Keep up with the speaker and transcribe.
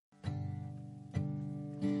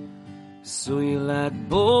So you like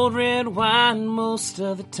bold red wine most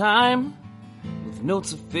of the time, with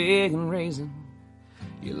notes of fig and raisin.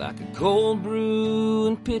 You like a cold brew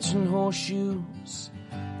and pitching horseshoes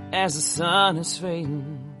as the sun is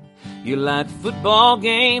fading. You like football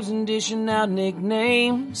games and dishing out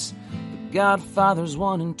nicknames, the Godfathers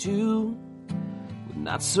 1 and 2. With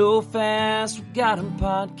Not So Fast, we got 'em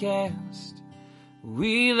podcast.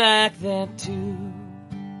 We like that too.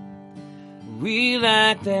 We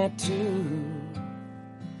like that too.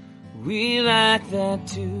 We like that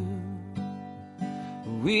too.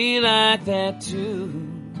 We like that too.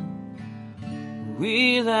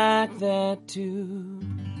 We like that too.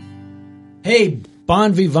 Hey,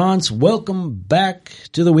 Bon Vivants, welcome back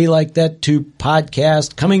to the We Like That Too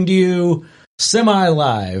podcast, coming to you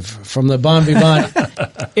semi-live from the Bon Vivant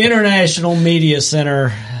International Media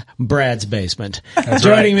Center, Brad's basement. That's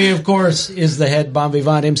Joining right. me, of course, is the head Bon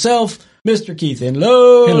Vivant himself, Mr. Keith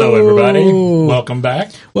Enlow. Hello, everybody. Welcome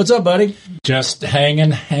back. What's up, buddy? Just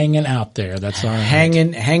hanging out there. That's all right.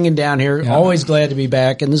 Hanging down here. Yeah. Always glad to be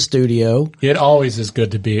back in the studio. It always is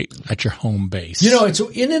good to be at your home base. You know,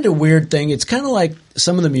 isn't it a weird thing? It's kind of like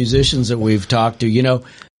some of the musicians that we've talked to, you know,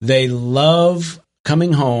 they love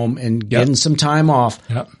coming home and getting some time off.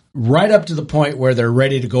 Yep. Right up to the point where they're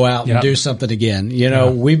ready to go out and do something again. You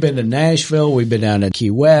know, we've been to Nashville. We've been down to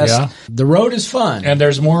Key West. Yeah. The road is fun. And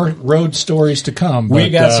there's more road stories to come. We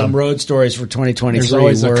got some road stories for 2023. There's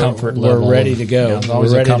always a comfort level. We're ready to go. Yeah, there's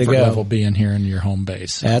always we're ready a comfort to go. level being here in your home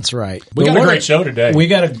base. That's right. We got a great show today. We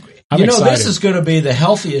got I'm this excited. is going to be the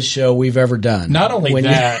healthiest show we've ever done. Not only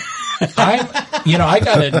that, I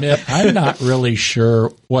got to admit, I'm not really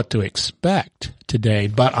sure what to expect today,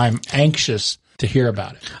 but I'm anxious to hear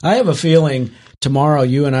about it. I have a feeling tomorrow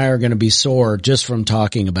you and I are going to be sore just from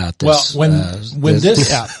talking about this. Well,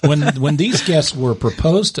 when these guests were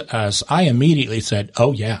proposed to us, I immediately said,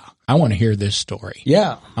 "Oh yeah, I want to hear this story.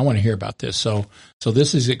 Yeah, I want to hear about this." So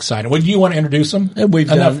this is exciting. Well, do you want to introduce them? And we've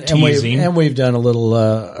Enough done teasing. and we've done a little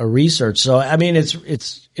research. So I mean,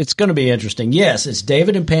 it's going to be interesting. Yes, it's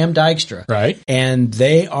David and Pam Dykstra, Right. And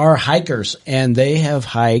they are hikers, and they have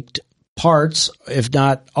hiked parts, if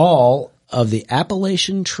not all, of the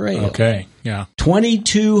Appalachian Trail. Okay, yeah.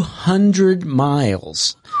 2,200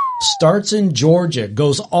 miles. Starts in Georgia,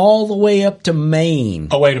 goes all the way up to Maine.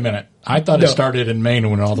 Oh, wait a minute. I thought it started in Maine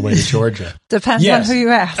and went all the way to Georgia. Depends on who you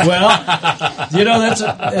ask. Well, you know,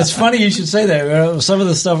 it's funny you should say that. Some of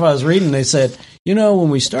the stuff I was reading, they said, you know, when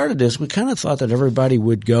we started this, we kind of thought that everybody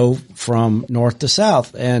would go from north to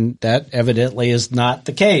south, and that evidently is not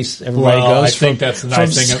the case. Everybody goes I think that's the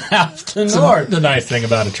nice thing south to north. The nice thing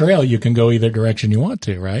about a trail, you can go either direction you want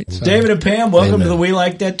to, right? So, David and Pam, welcome to the We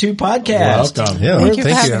Like That Too podcast. welcome. Yeah, Thank you for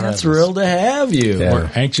thank having you. us. Thrilled to have you. Yeah. We're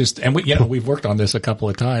anxious, and we've worked on this a couple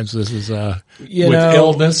of times. This is with know-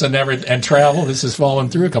 illness and travel. This has fallen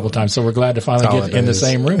through a couple of times, so we're glad to finally get in the Holidays.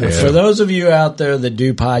 same room with Yeah. you. For those of you out there that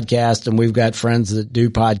do podcasts, and we've got friends that do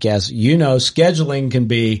podcasts, you know scheduling can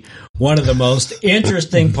be one of the most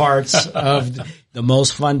interesting parts of the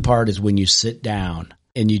most fun part is when you sit down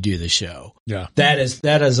and you do the show. Yeah. That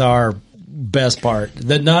is our best part.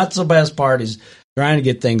 The not so best part is trying to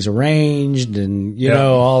get things arranged and, you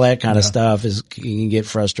know, all that kind of stuff can get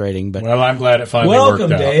frustrating. But Well, I'm glad it finally worked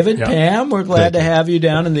welcome, out. David, Yeah. Pam. We're glad to have you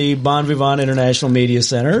down in the Bon Vivant International Media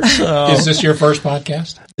Center. So. Is this your first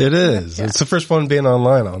podcast? It is. It's the first one being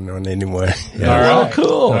online on one anyway. Yeah. All Well, right. cool.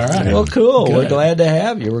 All right. Well, cool. Good. We're glad to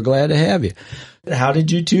have you. We're glad to have you. How did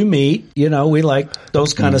you two meet? You know, we like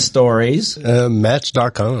those kind of stories.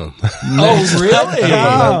 Match.com. Oh, really?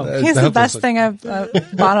 Oh. He's the best thing I've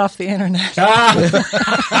bought off the internet.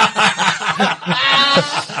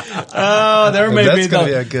 Oh, there may That's be gonna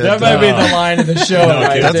be a good, that might be the line of the show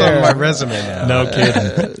right That's there. on my resume now. No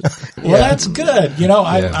kidding. Well, that's good. You know,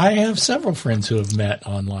 I have several friends who have met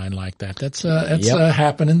online like that. That's a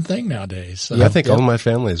happening thing nowadays. So, I think all my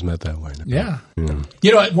family has met that way. yeah.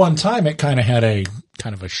 You know, at one time it kind of had a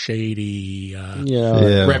shady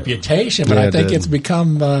reputation, but Yeah, I it think did. it's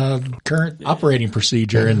become current operating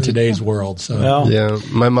procedure in today's world. So Well, Yeah,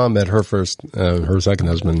 my mom met her second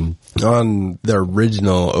husband on the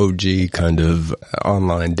original OG kind of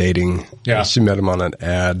online dating. Yeah. She met him on an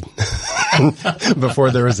ad before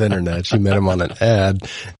there was internet. She met him on an ad,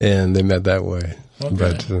 and they met that way. Okay.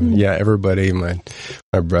 But everybody, my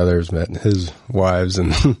brothers met his wives,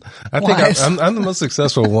 and I think Wives. I'm the most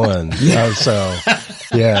successful one. So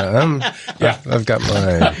I've got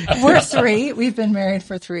mine. We're three. We've been married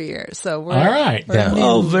for 3 years. So we're All right. we're Yeah. new,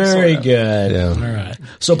 oh, very sort of. good. Yeah. all right.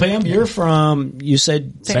 So, Pam, you're from, you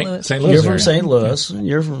said St. Louis. St. Louis you're from area. St. Louis, and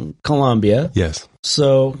you're from Columbia. Yes.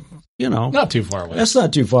 So, Not too far away. That's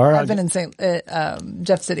not too far. I've been in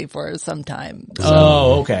Jeff City for some time.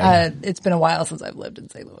 So, okay. it's been a while since I've lived in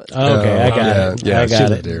St. Louis. Okay, I got it. Yeah, I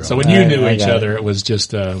got it. it. So when you knew I each got other, it was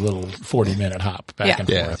just a little 40-minute hop back and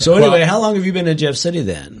Yeah. forth. So anyway, how long have you been in Jeff City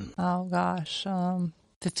then? Oh gosh,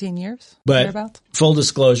 15 years. But thereabouts. full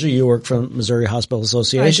disclosure, you work for Missouri Hospital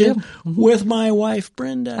Association with my wife,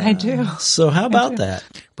 Brenda. I do. So how about that?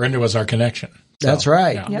 Brenda was our connection. That's So,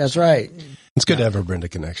 right. yeah. That's right. It's good to have a Brenda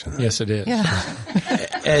connection. Yes, it is. Yeah.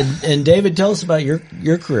 And David, tell us about your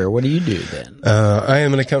career. What do you do then? I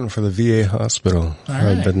am an accountant for the VA hospital.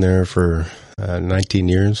 right. I've been there for 19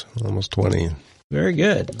 years, almost 20. Very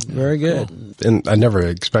good. Very good. And I never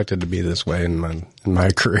expected to be this way in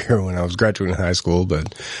my career when I was graduating high school,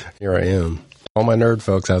 but here I am. All my nerd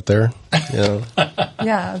folks out there,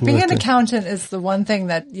 Yeah. Being an accountant is the one thing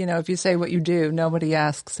that, if you say what you do, nobody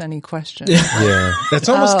asks any questions. Yeah, it's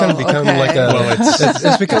almost kind of become okay. like a. Well,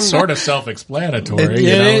 it's become sort of self-explanatory. You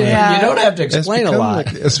don't have to it's explain a become lot.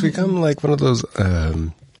 like- it's become like one of those.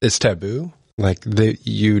 It's taboo. Like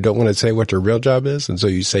you don't want to say what your real job is, and so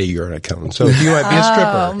you say you're an accountant. So you might be a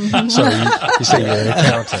stripper, so you say you're an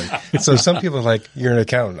accountant. So some people are like, you're an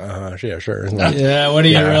accountant. Yeah, sure. Like, Yeah, what do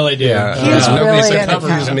you really do? Yeah, He's nobody really said an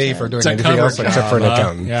confuse accountant. me for doing It's a anything cover else except for an job, huh?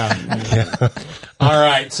 accountant. Yeah. All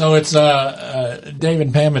right. So it's Dave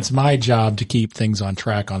and Pam, it's my job to keep things on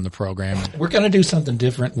track on the program. We're going to do something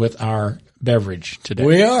different with our beverage today.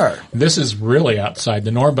 We are. This is really outside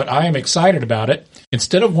the norm, but I am excited about it.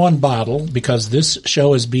 Instead of one bottle, because this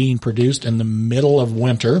show is being produced in the middle of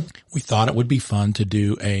winter, we thought it would be fun to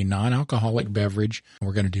do a non-alcoholic beverage.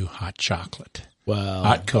 We're going to do hot chocolate. Wow.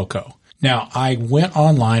 Hot cocoa. Now, I went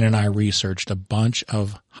online and I researched a bunch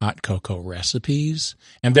of hot cocoa recipes,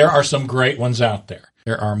 and there are some great ones out there.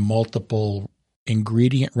 There are multiple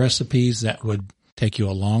ingredient recipes that would take you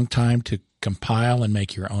a long time to compile and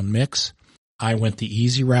make your own mix. I went the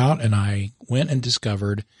easy route and I went and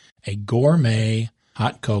discovered a gourmet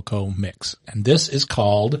hot cocoa mix. And this is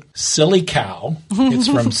called Silly Cow. It's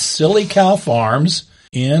from Silly Cow Farms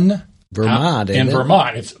in Vermont, in isn't it?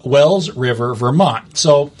 Vermont. It's Wells River, Vermont.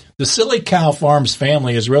 So the Silly Cow Farms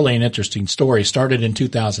family is really an interesting story. Started in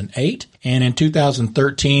 2008 and in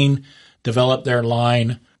 2013 developed their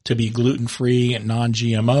line to be gluten-free and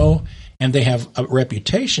non-GMO. And they have a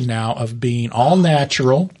reputation now of being all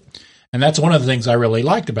natural. And that's one of the things I really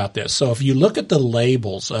liked about this. So if you look at the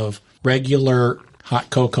labels of regular hot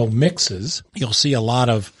cocoa mixes, you'll see a lot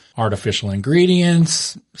of artificial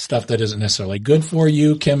ingredients, stuff that isn't necessarily good for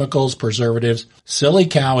you, chemicals, preservatives. Silly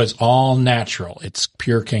Cow is all natural. It's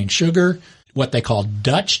pure cane sugar, what they call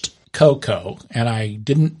Dutched cocoa. And I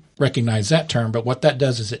didn't recognize that term, but what that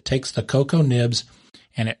does is it takes the cocoa nibs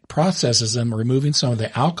and it processes them, removing some of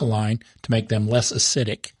the alkaline to make them less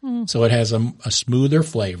acidic. So it has a smoother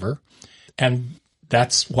flavor. And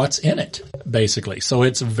that's what's in it, basically. So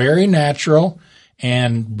it's very natural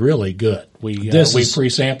and really good. We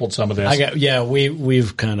pre-sampled some of this.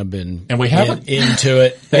 We've kind of been And we haven't- into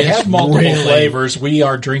it. They It's have multiple really- flavors. We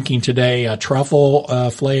are drinking today a truffle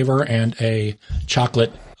flavor and a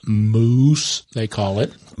chocolate mousse, they call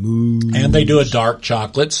it. Mousse. And they do a dark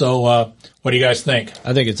chocolate. So what do you guys think?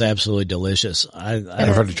 I think it's absolutely delicious. I've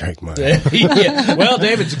already drank mine. Yeah. Well,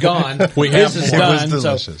 David's gone. This is more. It was done.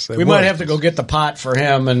 delicious. So It we might was. have to go get the pot for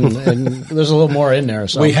him, and there's a little more in there.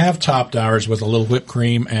 So We have topped ours with a little whipped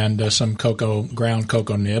cream and some ground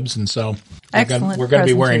cocoa nibs. And so Excellent we're going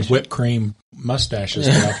to be wearing presentation. whipped cream mustaches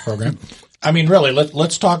throughout the program. I mean, really,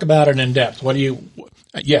 let's talk about it in depth.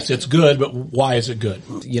 Yes, it's good, but why is it good?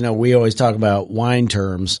 we always talk about wine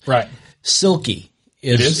terms. Right. Silky.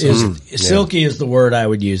 is. Silky is the word I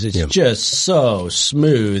would use. It's just so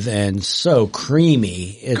smooth and so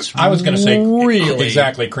creamy. I was going to say really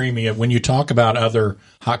exactly creamy. When you talk about other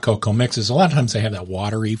hot cocoa mixes, a lot of times they have that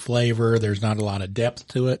watery flavor. There's not a lot of depth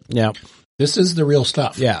to it. Yeah. This is the real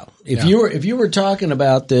stuff. Yeah. If you were talking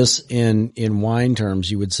about this in wine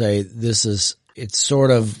terms, you would say it's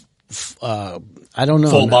sort of I don't know.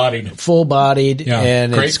 Full bodied Yeah.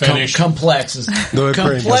 and Great it's finish. complex.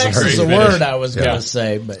 Complex is the word I was going to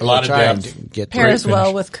say, but a lot of trying depth. to get Pairs finish.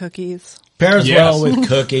 well with cookies. Pairs Yes. well with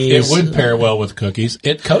cookies. It would pair well with cookies.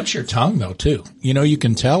 It coats your tongue though too. You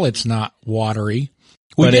can tell it's not watery.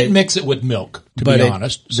 We But did mix it with milk, to be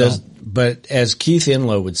honest. But as Keith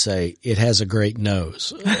Inlow would say, it has a great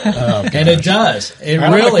nose, and it does. It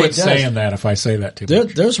I really quit does. saying that if I say that too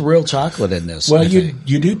much. There's real chocolate in this. Well, I you think.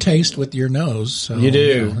 do taste with your nose. So, You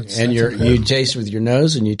do, that's and you important. taste with your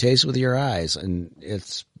nose, and you taste with your eyes, and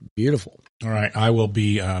it's beautiful. All right, I will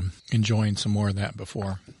be enjoying some more of that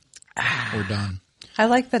before we're done. I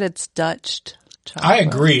like that it's Dutched. chocolate. I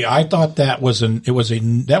agree. I thought that was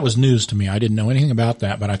news to me. I didn't know anything about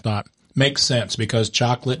that, but I thought makes sense because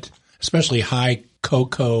chocolate, especially high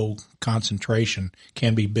cocoa concentration,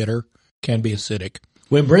 can be bitter, can be acidic.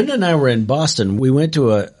 When Brenda and I were in Boston, we went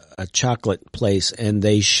to a chocolate place and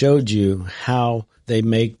they showed you how they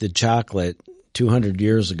make the chocolate 200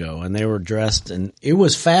 years ago, and they were dressed, and it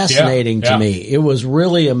was fascinating to me. It was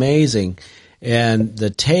really amazing. And the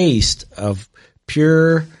taste of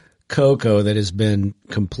pure cocoa that has been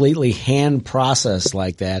completely hand processed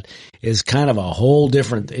like that is kind of a whole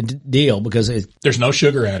different deal because there's no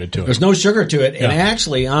sugar added to it. There's no sugar to it. And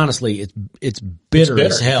actually, honestly, it's bitter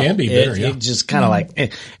as hell. It can be bitter. It just kind of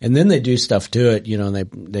like, and then they do stuff to it, you know, and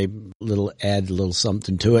they add a little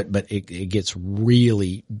something to it, but it gets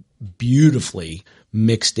really beautifully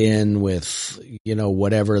mixed in with, you know,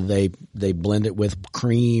 whatever they blend it with,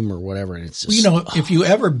 cream or whatever. And it's just, you know, if you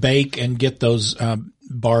ever bake and get those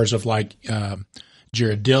bars of like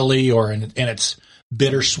Ghirardelli and it's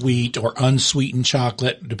bittersweet or unsweetened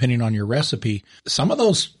chocolate, depending on your recipe, some of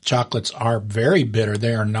those chocolates are very bitter.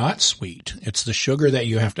 They are not sweet. It's the sugar that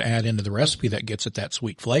you have to add into the recipe that gets it that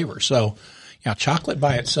sweet flavor. So, yeah, chocolate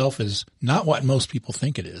by itself is not what most people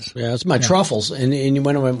think it is. Yeah, it's my truffles, and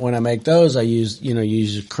when I make those, I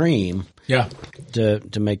use cream. Yeah,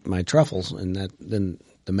 to make my truffles, and then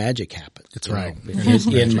the magic happens. That's right.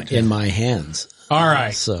 In my hands. All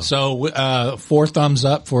right. So 4 thumbs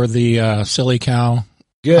up for the Silly Cow.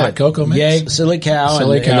 Good. Hot cocoa mix. Yay, Silly Cow,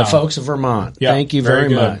 and the folks of Vermont. Yeah, Thank you very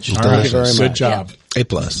much. All Thank you very much. Good job. A+.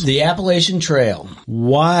 The Appalachian Trail.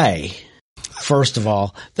 Why? First of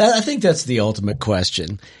all, I think that's the ultimate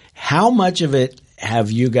question. How much of it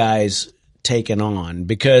have you guys taken on?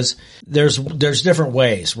 Because there's different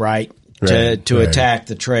ways, right? To attack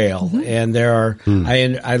the trail. Mm-hmm. And there are,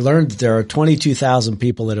 I learned that there are 22,000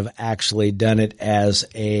 people that have actually done it as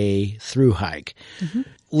a through hike. Mm-hmm.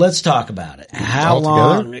 Let's talk about it. How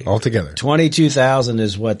long? Altogether. 22,000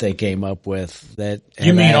 is what they came up with. That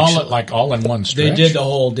you mean all in one stretch? They did the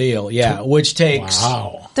whole deal, yeah, which takes.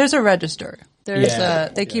 Wow. There's a register.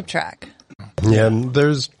 They keep track. Yeah, and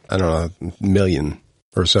there's, I don't know, a million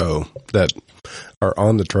or so that are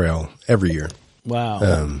on the trail every year.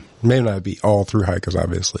 Wow. May not be all through hikers,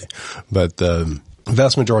 obviously, but the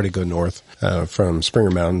vast majority go north from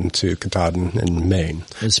Springer Mountain to Katahdin in Maine.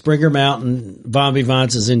 And Springer Mountain, Bon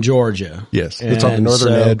Vivants is in Georgia. Yes, it's on the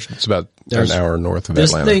northern edge. It's about an hour north of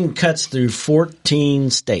Atlanta. This thing cuts through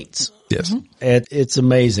 14 states. Yes, it's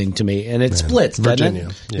amazing to me, and it splits. Virginia.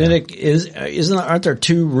 Then aren't there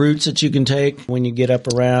 2 routes that you can take when you get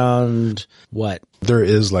up around what? There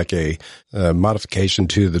is like a modification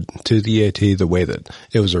to the AT. The way that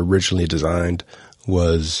it was originally designed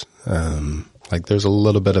was like there's a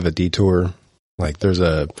little bit of a detour. Like there's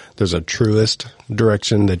a truest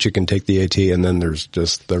direction that you can take the AT, and then there's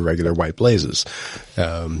just the regular white blazes.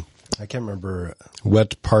 I can't remember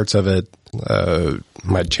what parts of it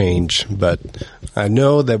might change, but I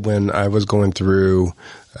know that when I was going through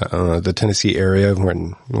the Tennessee area,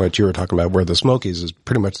 when what you were talking about, where the Smokies is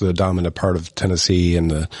pretty much the dominant part of Tennessee and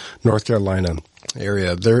the North Carolina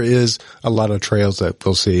area, there is a lot of trails that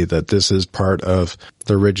we'll see that this is part of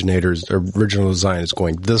the originator's original design is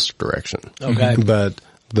going this direction. Okay. But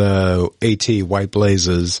the AT white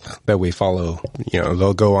blazes that we follow, you know,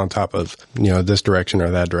 they'll go on top of, you know, this direction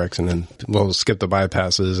or that direction, and we'll skip the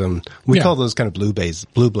bypasses, and we call those kind of blue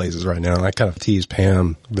blazes right now. And I kind of tease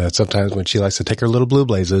Pam that sometimes when she likes to take her little blue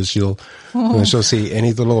blazes, she'll see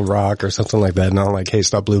any little rock or something like that, and I'm like, hey,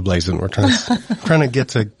 stop blue blazing. We're trying to get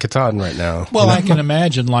to Katahdin right now. Well, I can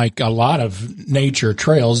imagine like a lot of nature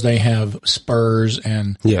trails, they have spurs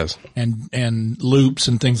and loops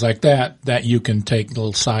and things like that you can take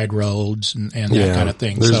little side roads and that kind of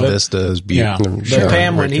thing. There's vistas. But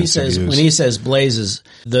Pam, when he says blazes,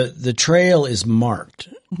 the trail is marked,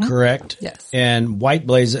 correct? Yes. And white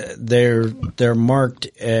blaze, they're marked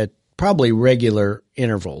at probably regular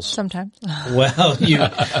intervals. Sometimes. Well,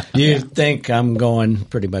 you think I'm going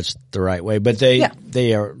pretty much the right way, but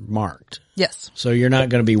they are marked. Yes. So you're not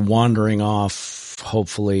going to be wandering off.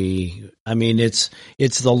 Hopefully, I mean it's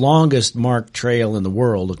the longest marked trail in the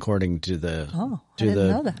world according to the. I didn't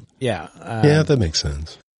know that. Yeah, that makes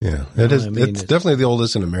sense. Yeah, it is. It's definitely the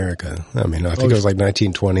oldest in America. I mean, I think it was like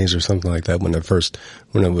 1920s or something like that when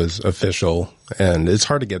it was official, and it's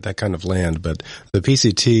hard to get that kind of land. But the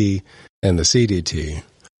PCT and the CDT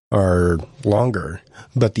are longer,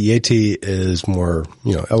 but the AT is more,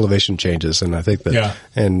 you know, elevation changes, and I think that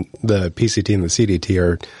and the PCT and the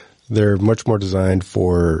CDT they're much more designed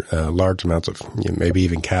for large amounts of, you know, maybe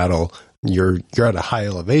even cattle you're at a high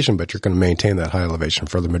elevation, but you're going to maintain that high elevation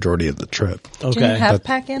for the majority of the trip. Okay. Can you have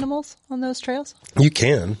pack animals on those trails? You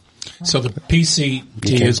can. So the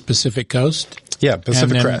PCT is Pacific Coast? Yeah,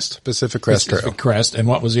 Pacific then Crest. Pacific Crest Trail. Pacific Crest. And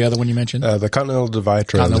what was the other one you mentioned? The Continental Divide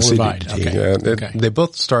Trail. Continental and the Divide. CDT. Okay. Okay. They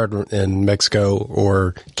both start in Mexico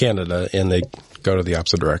or Canada, and they go to the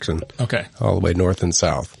opposite direction. Okay. All the way north and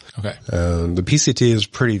south. Okay. The PCT is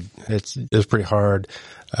pretty hard.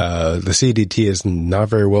 The CDT is not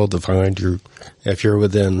very well defined. If you're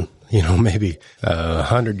within, maybe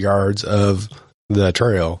 100 yards of the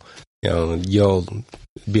trail, you'll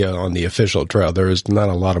be on the official trail. There is not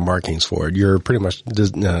a lot of markings for it. You're pretty much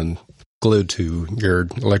glued to your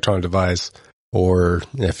electronic device, or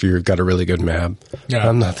if you've got a really good map. Yeah.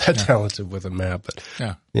 I'm not that talented with a map, but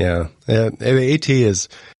yeah. And the AT is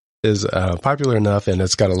popular enough, and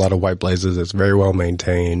it's got a lot of white blazes. It's very well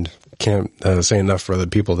maintained. Can't say enough for the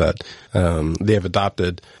people that they have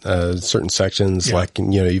adopted certain sections. Like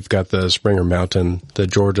you've got the Springer Mountain, the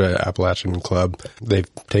Georgia Appalachian Club. They've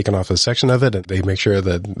taken off a section of it, and they make sure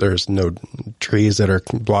that there's no trees that are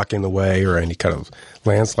blocking the way or any kind of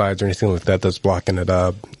landslides or anything like that that's blocking it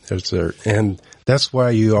up. And that's why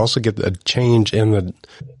you also get a change in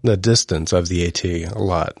the distance of the AT a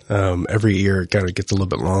lot. Every year it kind of gets a little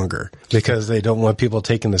bit longer because they don't want people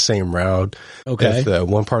taking the same route. Okay. If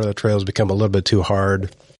one part of the trail has become a little bit too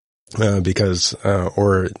hard because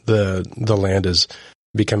or the land is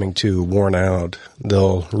becoming too worn out,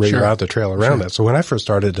 they'll reroute the trail around that. So when I first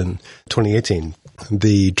started in 2018,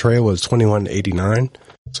 the trail was 2189.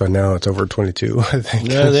 So now it's over 22, I think.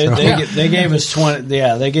 No, they gave us 20.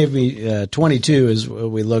 Yeah, they gave me 22 is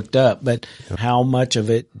what we looked up. But how much of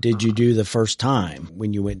it did you do the first time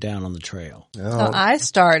when you went down on the trail? So I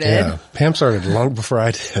started. Yeah, Pam started long before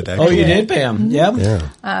I did. Actually. Oh, you did, Pam? Yep.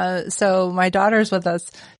 Yeah. So my daughter's with us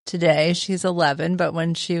today. She's 11, but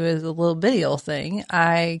when she was a little bitty old thing,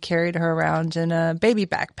 I carried her around in a baby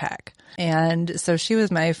backpack. And so she was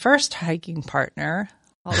my first hiking partner.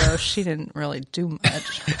 Although she didn't really do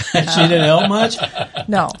much. She didn't help much?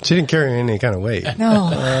 No. She didn't carry any kind of weight.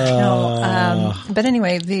 No. But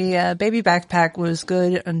anyway, the baby backpack was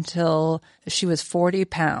good until she was 40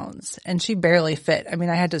 pounds and she barely fit. I mean,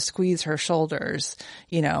 I had to squeeze her shoulders,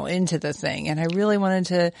 into the thing. And I really wanted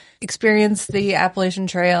to experience the Appalachian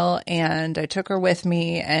Trail, and I took her with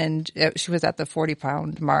me, and she was at the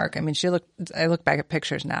 40-pound mark. I mean, I look back at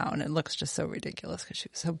pictures now and it looks just so ridiculous because she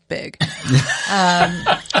was so big.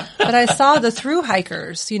 But I saw the thru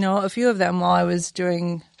hikers, a few of them while I was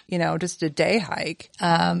doing, just a day hike,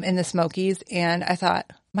 in the Smokies. And I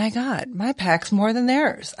thought, my God, my pack's more than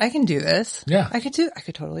theirs. I can do this. Yeah. I could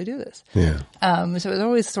totally do this. Yeah. So it was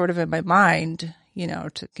always sort of in my mind,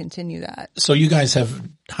 to continue that. So you guys have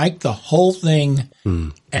hiked the whole thing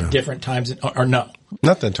at different times, or no?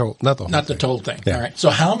 Not the whole Not the total thing. Yeah. All right. So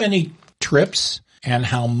how many trips and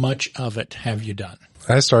how much of it have you done?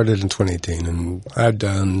 I started in 2018, and I've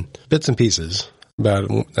done bits and pieces, about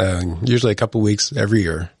usually a couple weeks every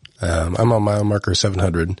year. I'm on mile marker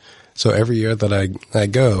 700, so every year that I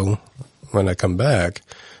go, when I come back,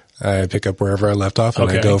 I pick up wherever I left off, and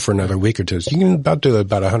I go for another week or two. So you can do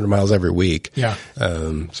about 100 miles every week. Yeah.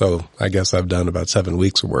 So I guess I've done about 7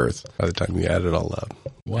 weeks worth by the time you add it all up.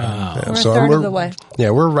 Wow. Yeah, We're a third of the way.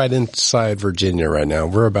 Yeah, we're right inside Virginia right now.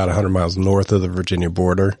 We're about 100 miles north of the Virginia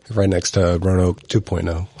border, right next to Roanoke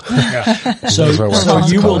 2.0. Yeah. So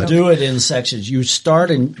That's you call will it. do it in sections. You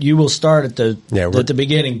will start at the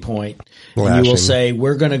beginning point, and you will Lashing. say,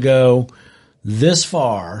 we're going to go this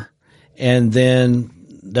far, and then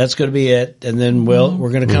that's going to be it. And then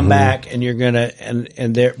we're going to come back, and you're going to,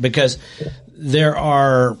 and there, because there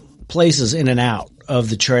are places in and out of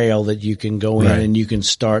the trail that you can go in and you can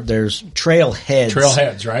start. There's trailheads.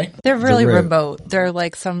 Trailheads, right? They're really road. remote. They're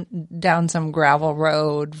like down some gravel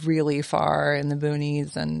road really far in the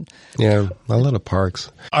boonies, and Yeah, a lot of parks.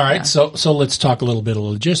 All right. So let's talk a little bit of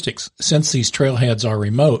logistics. Since these trailheads are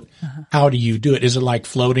remote, how do you do it? Is it like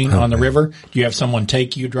floating on the river? Do you have someone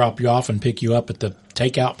take you, drop you off, and pick you up at the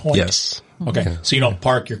takeout point? Yes. Okay. So you don't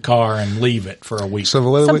park your car and leave it for a week. So the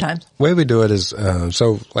way Sometimes. way we do it is,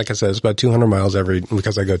 so like I said, it's about 200 miles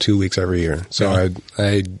because I go 2 weeks every year. So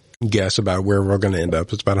I guess about where we're going to end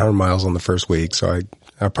up. It's about 100 miles on the first week. So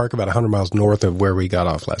I park about 100 miles north of where we got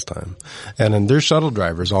off last time. And then there's shuttle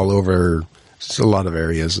drivers all over a lot of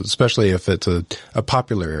areas, especially if it's a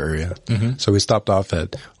popular area. So we stopped off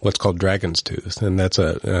at what's called Dragon's Tooth, and it's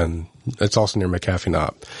also near McAfee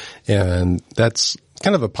Knob. And that's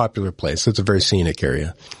kind of a popular place. It's a very scenic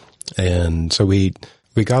area. And so we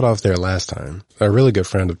got off there last time. A really good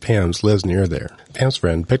friend of Pam's lives near there. Pam's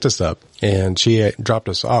friend picked us up, and she dropped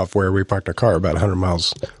us off where we parked our car about 100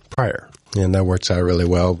 miles prior. and that works out really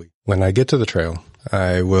well. When I get to the trail,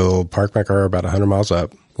 I will park my car about 100 miles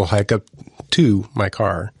up. We'll hike up to my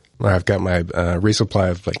car where I've got my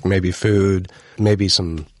resupply of like maybe food, maybe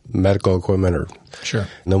some medical equipment, or Sure.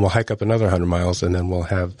 and then we'll hike up another 100 miles, and then we'll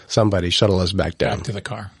have somebody shuttle us back down. Back to the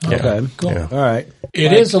car. Okay. Cool. Yeah. All right.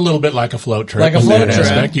 It is a little bit like a float trip. Like a in float that trip,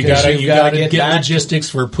 aspect. You 'cause gotta you've gotta get get back- logistics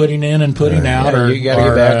for putting in and putting out, or you got to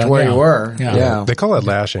get back to where you were. Yeah. Yeah. They call it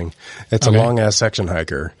lashing. It's Okay. a long ass section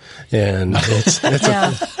hiker, and it's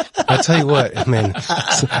I tell you what, I mean,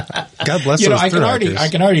 God bless You know, those I thru-hikers.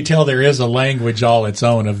 can already tell there is a language all its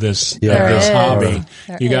own of this Yeah. of this There hobby.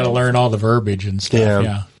 There You got to is. learn all the verbiage and stuff. Yeah.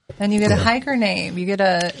 Yeah. Then you get a hiker name. You get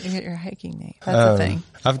your hiking name. That's the thing.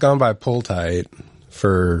 I've gone by pull tight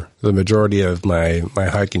for the majority of my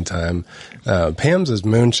hiking time. Pam's is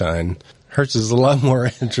moonshine. Hers is a lot more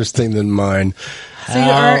interesting than mine.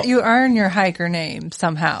 So you earn your hiker name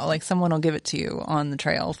somehow. Like someone will give it to you on the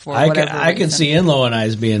trail for whatever I can reason. see Inlo and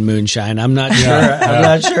I's being moonshine. I'm not sure. I'm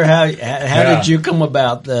not sure how did you come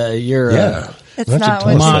about your It's Why don't you not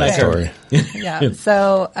tell what us you that think. story? Yeah.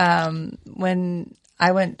 So when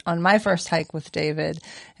I went on my first hike with David,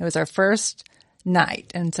 it was our first night.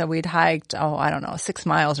 And so we'd hiked, 6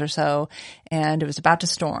 miles or so, and it was about to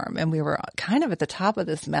storm. And we were kind of at the top of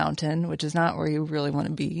this mountain, which is not where you really want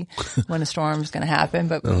to be when a storm is going to happen.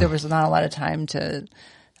 But there was not a lot of time to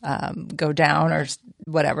go down or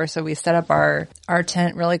whatever. So we set up our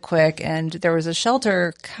tent really quick, and there was a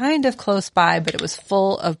shelter kind of close by, but it was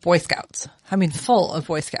full of Boy Scouts. I mean, full of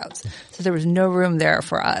Boy Scouts. So there was no room there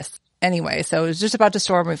for us. Anyway, so it was just about to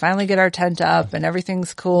storm. We finally get our tent up and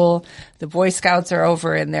everything's cool. The Boy Scouts are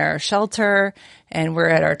over in their shelter and we're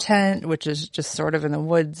at our tent, which is just sort of in the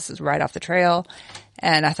woods right off the trail.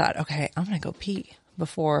 And I thought, okay, I'm going to go pee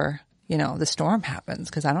before, the storm happens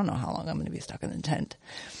because I don't know how long I'm going to be stuck in the tent.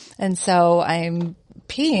 And so I'm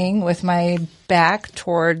peeing with my back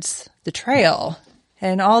towards the trail,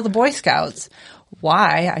 and all the Boy Scouts,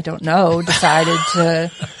 why, I don't know, decided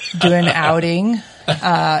to do an outing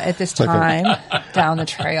at this time down the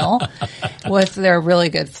trail with their really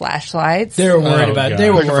good flashlights. They were worried about. God. They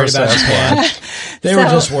were Looking worried for about you. They were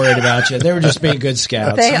just worried about you. They were just being good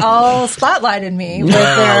scouts. They all spotlighted me with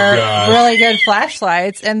their really good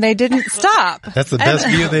flashlights, and they didn't stop. That's the best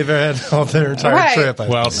view they've ever had all their entire Right. trip.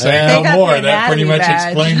 Well, They say no got more. their That pretty much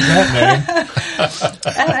anatomy badge. explains that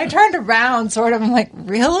name. And I turned around sort of, I'm like,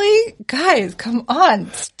 really? Guys, come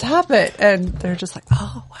on, stop it. And they're just like,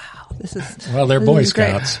 oh, wow. This is Well, they're this Boy is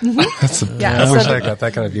great. Scouts. Yeah, I wish so- I got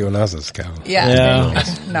that kind of view when I was a scout. Yeah.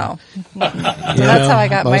 No. So that's how I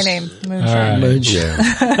got my most- name, Moonshine. Moonshine.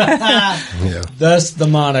 Yeah. Thus the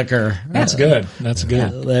moniker. That's good. That's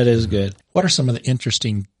good. That is good. What are some of the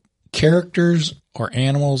interesting characters or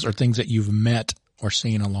animals or things that you've met or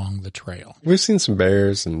seen along the trail? We've seen some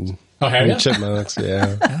bears and Oh, have you? chipmunks.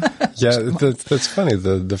 Yeah, yeah. That's funny.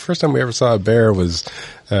 The first time we ever saw a bear was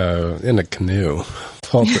in a canoe.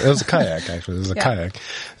 It was a kayak, actually. It was a kayak.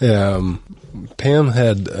 Pam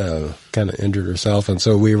had kind of injured herself, and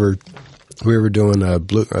so we were doing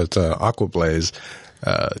it's Aqua Blaze.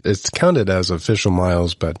 It's counted as official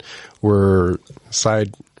miles, but we're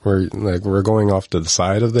going off to the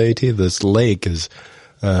side of the AT. This lake is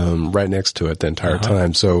right next to it the entire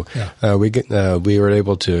time. So we were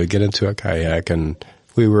able to get into a kayak, and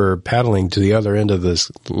we were paddling to the other end of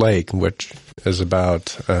this lake, which is about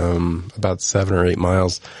 7 or 8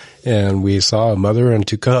 miles. And we saw a mother and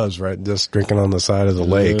 2 cubs just drinking on the side of the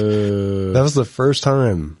lake. That was the first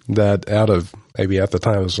time that out of, maybe at the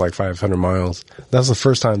time it was like 500 miles. That was the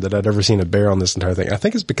first time that I'd ever seen a bear on this entire thing. I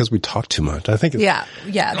think it's because we talk too much. I think it's, Yeah.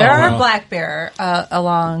 There are black bear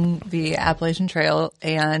along the Appalachian Trail,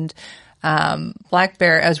 and black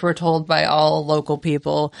bear, as we're told by all local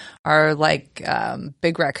people, are like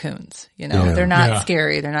big raccoons. Yeah. They're not Yeah.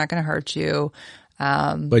 scary. They're not going to hurt you.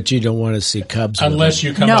 But you don't want to see cubs. with Unless them.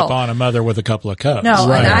 you come No. up on a mother with a couple of cubs. No,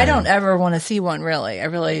 Right. and I don't ever want to see one, really. I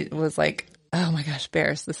really was like, oh my gosh,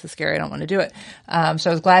 bears, this is scary. I don't want to do it. So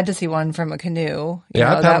I was glad to see one from a canoe.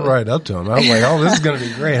 Yeah, I paddled right up to him. I was like, "Oh, this is going to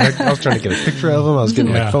be great." I was trying to get a picture of him. I was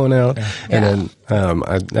getting my phone out, and then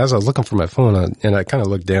as I was looking for my phone, I kind of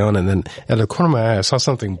looked down, and then at the corner of my eye, I saw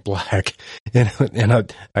something black, and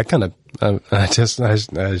I kind of I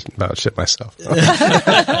about shit myself.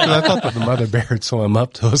 I thought that the mother bear had swum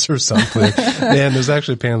up to us or something, and it was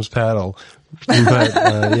actually Pam's paddle.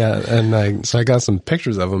 But so I got some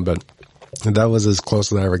pictures of him, but. That was as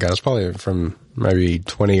close as I ever got. It was probably from maybe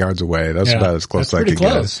 20 yards away. That's about as close as I could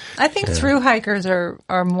get. I think through hikers are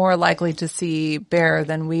more likely to see bear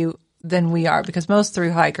than we are, because most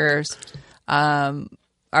through hikers are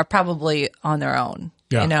probably on their own.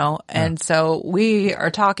 you know, and so we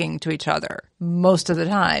are talking to each other most of the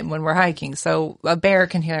time when we're hiking. So a bear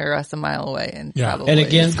can hear us a mile away and probably and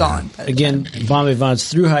again, is gone. Again, Bon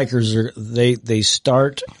Vivants through hikers they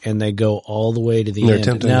start and they go all the way to the They're end.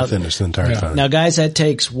 attempting to finish the entire time. Now, guys, that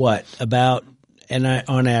takes what about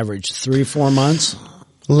on average 3-4 months.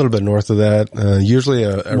 A little bit north of that. Usually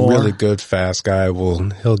a really good fast guy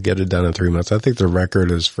he'll get it done in 3 months. I think the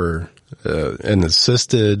record is for an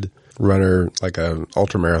assisted runner, like a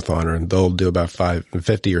ultra marathoner, and they'll do about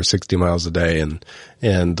 50 or 60 miles a day,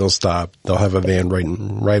 and they'll stop. They'll have a van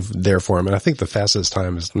right there for them. And I think the fastest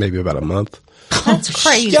time is maybe about a month. That's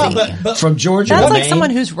crazy. Yeah, but From Georgia that's to like Maine? someone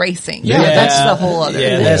who's racing. Yeah. That's the whole other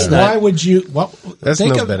thing. That's not, why would you? Well, That's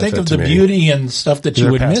think no of benefit the to me. beauty and stuff that you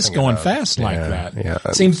They're would miss passing it going up. fast like Yeah, that. yeah.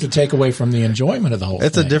 It seems to take away from the enjoyment of the whole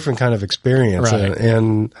It's thing. a different kind of experience. Right.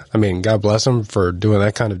 And I mean, God bless them for doing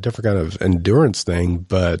that kind of different kind of endurance thing,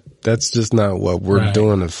 but that's just not what we're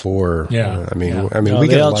doing it for. Yeah. I mean, No, we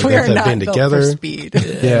they get a all- lot of We are benefit not being built together. for speed.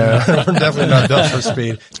 Yeah, we're definitely not built for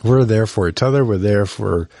speed. We're there for each other. We're there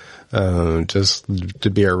for just to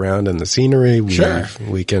be around in the scenery.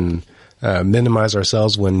 We can minimize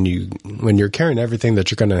ourselves when you're carrying everything that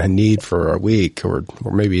you're going to need for a week or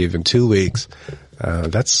maybe even 2 weeks.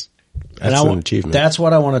 That's an achievement. That's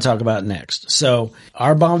what I want to talk about next. So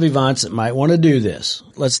our Bon Vivants that might want to do this,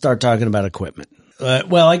 let's start talking about equipment.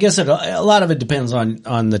 Well, I guess a lot of it depends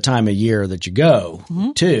on the time of year that you go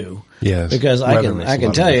too. Yes. Because I Weather makes a can lot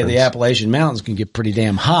of tell you the difference. Appalachian Mountains can get pretty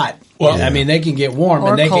damn hot. Well, I mean, they can get warm Or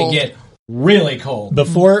and they cold. can get really cold.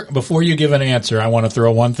 Before you give an answer, I want to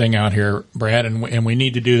throw one thing out here, Brad, and we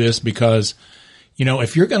need to do this because,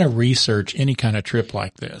 if you're going to research any kind of trip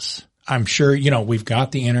like this, I'm sure, we've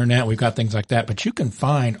got the internet, we've got things like that, but you can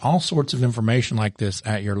find all sorts of information like this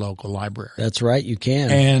at your local library. That's right, you can.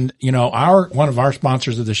 And, one of our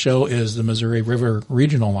sponsors of the show is the Missouri River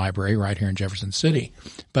Regional Library right here in Jefferson City.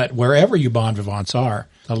 But wherever you Bon Vivants are,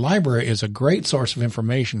 the library is a great source of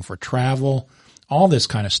information for travel, all this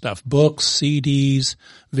kind of stuff, books, CDs,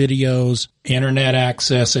 videos, internet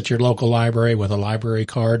access at your local library with a library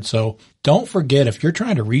card. So don't forget, if you're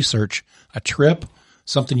trying to research a trip,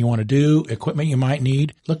 something you want to do, equipment you might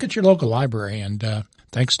need, look at your local library. And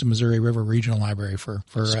thanks to Missouri River Regional Library for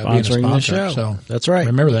being a Sponsoring the sponsor. show. So That's right.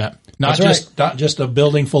 Remember that. Not just a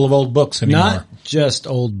building full of old books anymore. Not just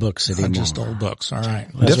old books anymore. Not just old books. All right.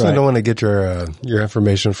 Definitely right. don't want to get your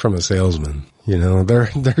information from a salesman. They're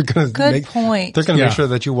going to Good point. They're going to Yeah. make sure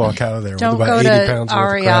that you walk out of there Don't with about go 80 to pounds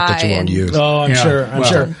worth of crap that you REI won't and- use. Oh, I'm Yeah. sure. I'm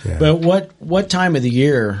Well, sure. yeah. But what time of the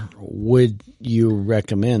year would you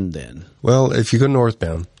recommend then? Well, if you go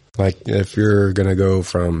northbound, like if you're going to go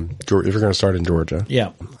if you're going to start in Georgia, Yeah.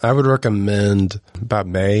 I would recommend about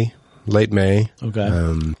May, late May.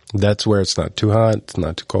 Okay. That's where it's not too hot, it's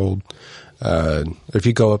not too cold. If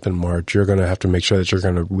you go up in March, you're going to have to make sure that you're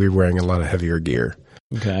going to be wearing a lot of heavier gear,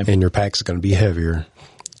 Okay. and your pack's going to be heavier.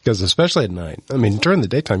 Because especially at night, I mean, during the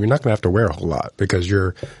daytime, you're not going to have to wear a whole lot because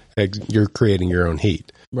you're creating your own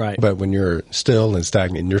heat. Right. But when you're still and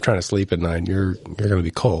stagnant and you're trying to sleep at night, you're going to be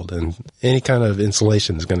cold, and any kind of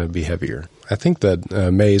insulation is going to be heavier. I think that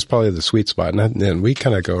May is probably the sweet spot, and we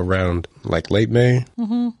kind of go around like late May.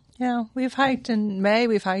 Yeah, we've hiked in May.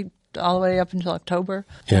 We've hiked all the way up until October.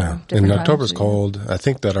 Yeah, different and October's times. cold. I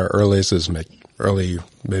think that our earliest is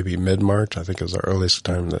maybe mid-March. I think is our earliest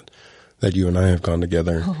time that you and I have gone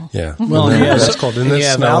together. Yeah. Well, And then yeah, that's cold. And you it's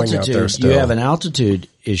have snowing out there altitude. still. You have an altitude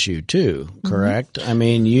issue too, correct? I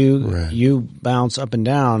mean, you bounce up and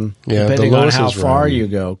down Yeah, the depending on lowest how is far around- you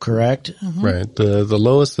go, correct? Right. The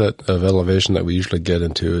lowest of elevation that we usually get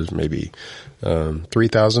into is maybe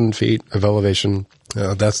 3,000 feet of elevation.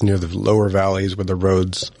 That's near the lower valleys where the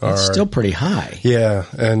roads are. It's still pretty high. Yeah,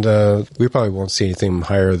 and we probably won't see anything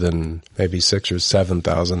higher than maybe 6,000 or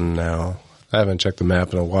 7,000 now. I haven't checked the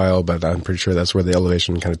map in a while, but I'm pretty sure that's where the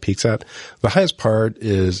elevation kind of peaks at. The highest part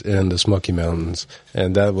is in the Smoky Mountains,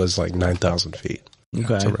 and that was like 9,000 feet.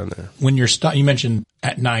 Okay. It's around there. When you're you mentioned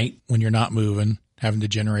at night when you're not moving, having to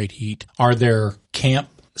generate heat. Are there camp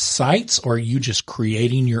sites, or are you just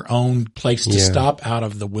creating your own place to Yeah. stop out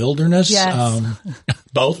of the wilderness? Yes.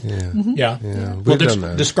 Both? Yeah. Yeah. We've Well, done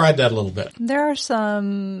that. describe that a little bit. There are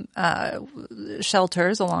some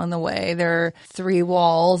shelters along the way. There are 3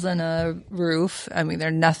 walls and a roof. I mean,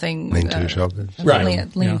 they're nothing. Lean-to shelters.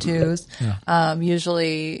 Right. Lean-tos.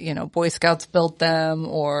 Usually, Boy Scouts built them,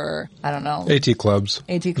 or I don't know, AT clubs.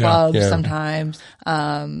 AT clubs Yeah. sometimes.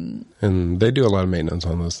 And they do a lot of maintenance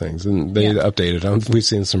on those things, and they updated them. We've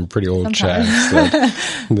seen some pretty old Sometimes. shacks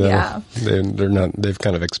that Yeah. they're not. They've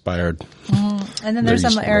kind of expired. And then there's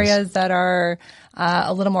some areas that are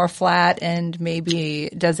a little more flat and maybe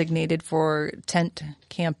designated for tent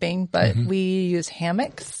camping, but we use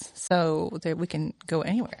hammocks so that we can go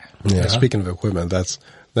anywhere. Yeah, speaking of equipment,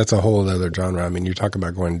 that's a whole other genre. I mean, you talk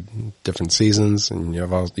about going different seasons, and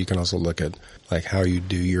you can also look at like how you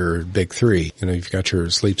do your big three. You know, you've got your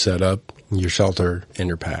sleep setup, your shelter, and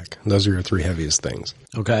your pack. Those are your three heaviest things.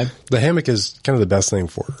 Okay. The hammock is kind of the best thing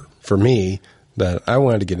for me that I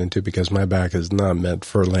wanted to get into because my back is not meant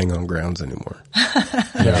for laying on grounds anymore.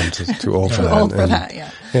 I'm just too old for that. Old for that, yeah.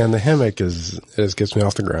 And the hammock gets me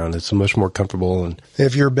off the ground. It's much more comfortable. And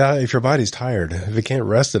if your body's tired, if it can't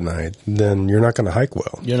rest at night, then you're not going to hike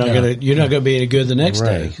well. You're not going to be any good the next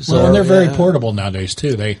day. So, and they're very portable nowadays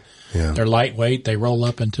too. They're lightweight. They roll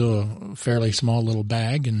up into a fairly small little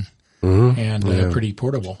bag and pretty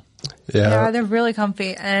portable. Yeah, they're really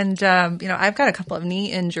comfy. And, I've got a couple of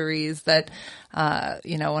knee injuries that,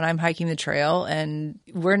 when I'm hiking the trail, and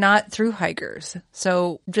we're not through hikers.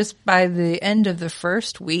 So just by the end of the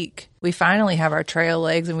first week, we finally have our trail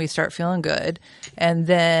legs and we start feeling good. And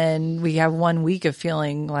then we have 1 week of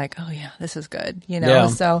feeling like, oh yeah, this is good,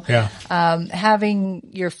 So, having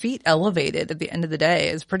your feet elevated at the end of the day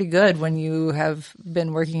is pretty good when you have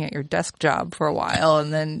been working at your desk job for a while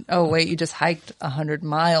and then, oh wait, you just hiked 100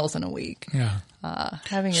 miles in a week. Yeah.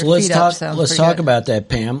 Having your feet up sounds let's talk about that,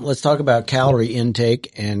 Pam. Let's talk about calorie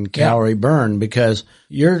intake and calorie burn, because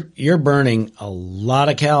you're burning a lot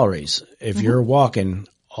of calories if you're walking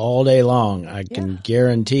all day long. I can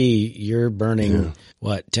guarantee you're burning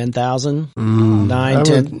 10,000,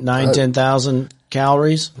 10,000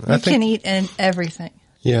 calories. You can eat everything.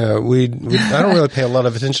 Yeah, I don't really pay a lot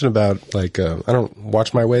of attention about I don't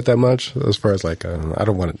watch my weight that much as far as I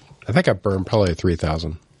think I burn probably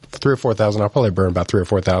 3,000 or 4,000. I'll probably burn about 3,000 or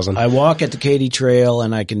 4,000. I walk at the Katy Trail,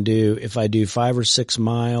 and if I do 5 or 6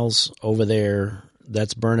 miles over there,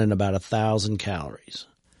 that's burning about 1,000 calories.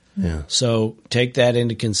 Yeah. So take that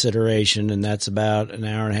into consideration, and that's about an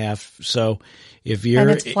hour and a half. So if you're,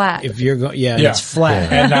 and it's flat. If you're going, it's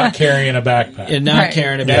flat. And not carrying a backpack. And not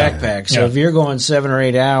carrying a backpack. So if you're going 7 or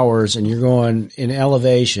 8 hours and you're going in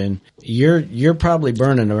elevation, you're probably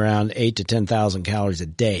burning around 8,000 to 10,000 calories a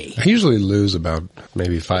day. I usually lose about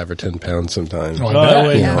maybe 5 or 10 pounds sometimes.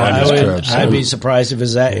 I'd be surprised if it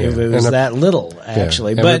was that little,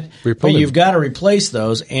 actually. But you've got to replace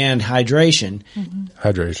those, and hydration.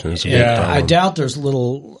 Hydration is a big problem.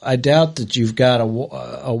 I doubt that you've got a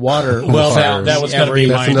water. Well, that was going to be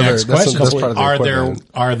my next question. That's part of the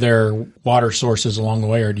Are there water sources along the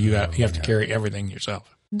way, or do you have to carry everything yourself?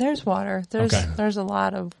 There's water. There's a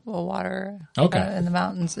lot of water in the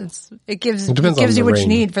mountains. It gives you what you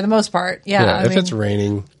need for the most part. Yeah. If it's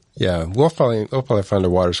raining, we'll probably find a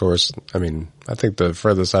water source. I mean, I think the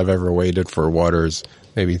furthest I've ever waded for water is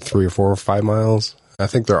maybe 3 or 4 or 5 miles. I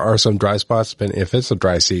think there are some dry spots, but if it's a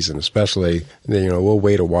dry season, especially, we'll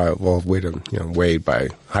wait a while. We'll wade by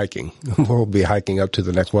hiking. We'll be hiking up to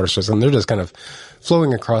the next water source, and they're just kind of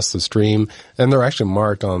flowing across the stream, and they're actually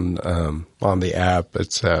marked on the app.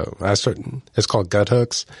 It's called Gut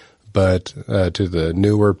Hooks, but to the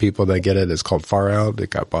newer people that get it, it's called Far Out. It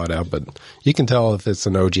got bought out, but you can tell if it's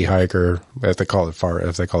an OG hiker if they call it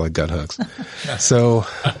Gut Hooks. So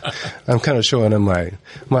I'm kind of showing them my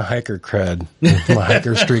hiker cred, my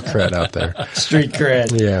hiker street cred out there. Street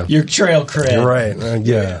cred, yeah, your trail cred, right?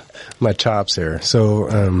 My chops here.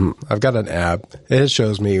 So I've got an app. It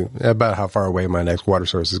shows me about how far away my next water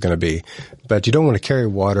source is going to be. But you don't want to carry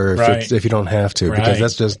water if you don't have to, because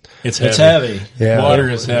that's just it's heavy. Yeah, water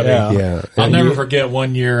is heavy. Yeah. I'll never forget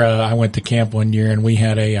one year. I went to camp one year, and we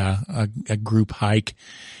had a group hike,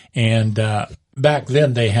 and back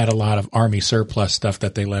then they had a lot of Army surplus stuff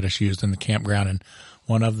that they let us use in the campground, and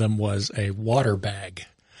one of them was a water bag,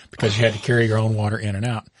 because you had to carry your own water in and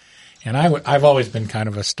out. And I've always been kind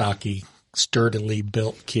of a stocky, sturdily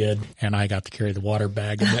built kid, and I got to carry the water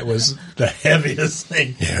bag, and it was the heaviest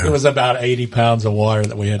thing. Yeah. It was about 80 pounds of water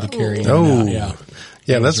that we had to carry.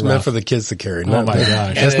 Yeah, that's meant for the kids to carry. Oh my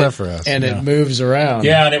gosh. That's not for us. And it moves around.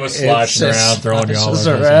 Yeah, and it was sloshing around, throwing you all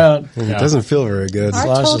around. It doesn't feel very good.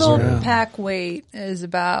 Our total pack weight is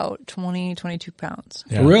about 22 pounds.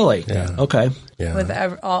 Yeah. Really? Yeah. Okay. Yeah. With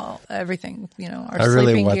everything, our I really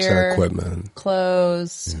sleeping watch gear, that equipment.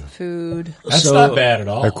 clothes, food. That's not bad at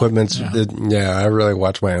all. Equipment's, I really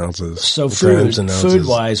watch my ounces. So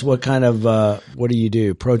food-wise, what kind of, what do you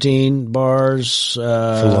do? Protein bars? For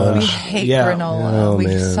lunch? We hate granola. we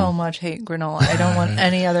man. so much hate granola. I don't want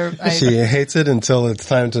any other. She hates it until it's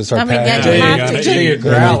time to start I mean, yeah, packing. you have to. You're You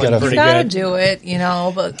growling gotta- pretty gotta good. do it,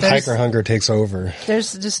 but there's Hiker hunger takes over.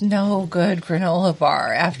 there's just no good granola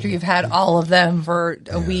bar after you've had all of them for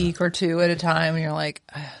a week or two at a time, and you're like,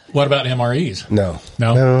 What about MREs? No.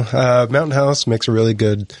 No? Mountain House makes a really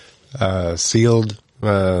good sealed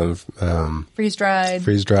freeze dried.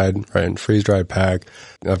 freeze-dried pack.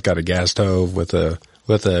 I've got a gas stove with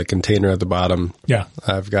a container at the bottom. Yeah.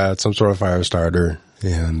 I've got some sort of fire starter,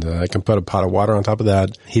 and I can put a pot of water on top of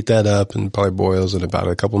that, heat that up, and it probably boils in about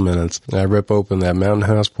a couple minutes. And I rip open that Mountain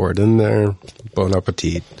House, pour it in there, bon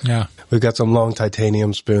appetit. Yeah. We've got some long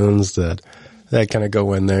titanium spoons that kind of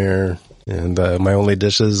go in there, and my only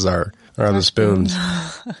dishes are the spoons.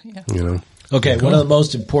 Okay, one of the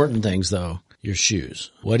most important things, though, your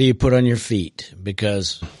shoes. What do you put on your feet?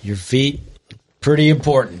 Because your feet, pretty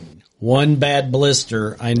important. One bad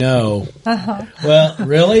blister, I know. Well,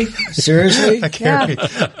 really? Seriously?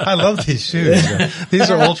 I love these shoes. These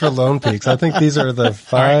are Ultra Lone Peaks. I think these are the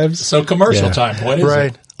 5s. So commercial Yeah. time. What is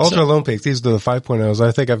Right. it? Ultra Lone Peaks. These are the 5.0s.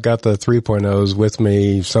 I think I've got the 3.0s with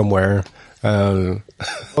me somewhere.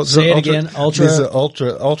 Say it again. Ultra? These are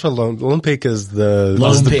Ultra Lone Peak is the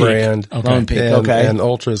Lone Peak. brand. Okay. Lone Peak, And, okay. and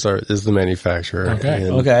Ultras is the manufacturer. Okay.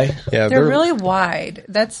 And, Okay. Yeah, They're really wide.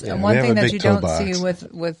 That's Yeah, one they have thing a that big you toe don't box. see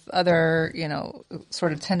with other,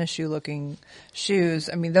 sort of tennis shoe looking shoes.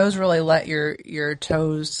 I mean, those really let your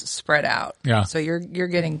toes spread out. Yeah. So you're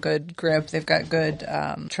getting good grip. They've got good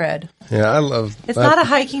tread. Yeah, I love. It's not a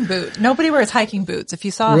hiking boot. Nobody wears hiking boots. If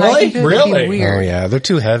you saw a Really? hiking boot, it'd Really? be weird. Oh yeah, they're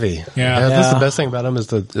too heavy. Yeah. That's Yeah. the best thing about them is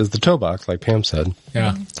the toe box, like Pam said.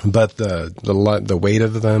 Yeah. But the weight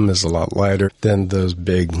of them is a lot lighter than those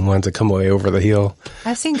big ones that come way over the heel.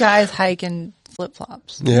 I've seen guys hike in flip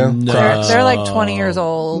flops. Yeah, No. They're like 20 years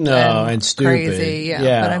old. No, and stupid. Crazy.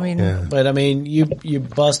 Yeah. But I mean, But I mean, you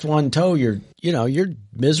bust one toe, you're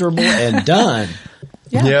miserable and done.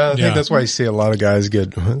 Yeah, I Yeah. think that's why you see a lot of guys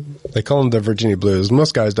they call them the Virginia Blues.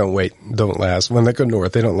 Most guys don't last. When they go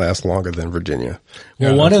north, they don't last longer than Virginia.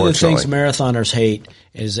 Well, one of the things unfortunately. marathoners hate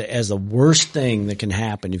is as the worst thing that can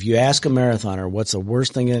happen. If you ask a marathoner what's the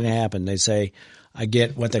worst thing that can happen, they say, I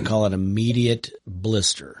get what they call an immediate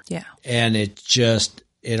blister. Yeah. And it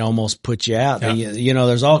almost puts you out. Yeah.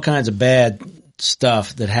 There's all kinds of bad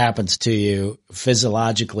stuff that happens to you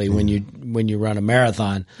physiologically when you run a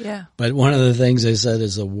marathon. Yeah. But one of the things they said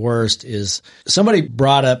is the worst is somebody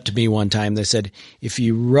brought up to me one time, they said, if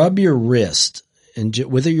you rub your wrist and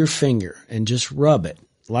with your finger and just rub it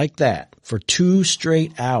like that for 2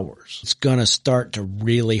 straight hours, it's going to start to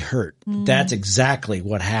really hurt. That's exactly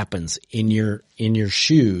what happens in your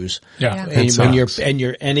shoes. Yeah. And when you're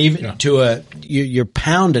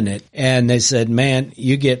pounding it, and they said, man,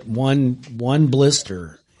 you get one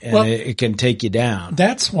blister and Well, it can take you down.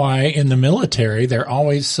 That's why in the military they're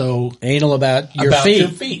always so Anal about your about feet. your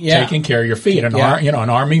feet, Yeah. taking care of your feet. An Yeah. an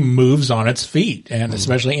army moves on its feet, and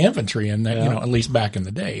especially infantry. And that, at least back in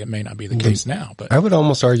the day, it may not be the case now. But I would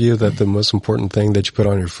almost argue that the most important thing that you put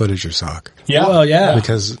on your foot is your sock. yeah, Well, yeah.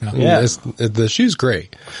 Because the shoe's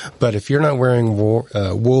great, but if you're not wearing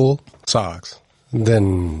wool socks,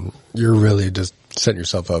 then you're really just setting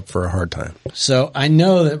yourself up for a hard time. So I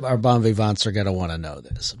know that our bon vivants are going to want to know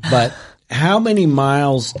this, but how many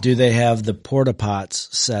miles do they have the porta pots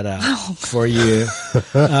set up for you? Wait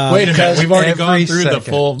a minute, we've already gone every through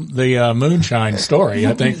second. the moonshine story.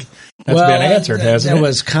 I think that's been answered, hasn't it? it?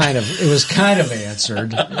 Was kind of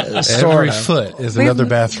answered. Sort Every of. foot is another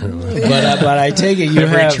bathroom. But I take it you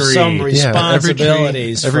Every have tree. some Yeah,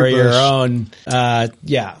 responsibilities every tree, every for your bush.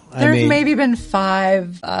 own. There's maybe been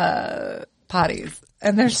 5 potties,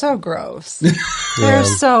 and they're so gross. They're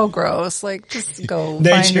so gross. Like, just go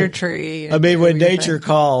find your tree. I and mean, do when your nature thing.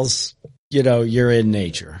 calls, you're in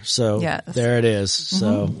nature. So Yes. there it is.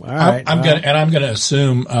 So all right, I'm gonna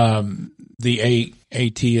assume the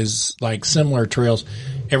AT is like similar trails.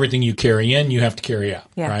 Everything you carry in, you have to carry out,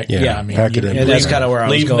 Yeah. right? Yeah, I mean, pack it in. And that's kind of where I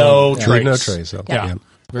was leave going. no Yeah. trace. Leave no trace. So, Yeah.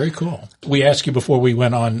 Very cool. We asked you before we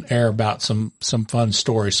went on air about some fun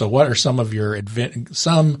stories. So what are some of your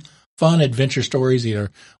some fun adventure stories? Either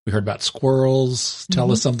we heard about squirrels. Tell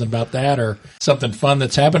us something about that, or something fun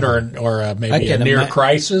that's happened, or maybe a can near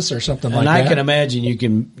crisis or something And like I that. can imagine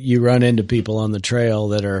you run into people on the trail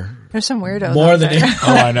that are There's some weirdos. more out than there.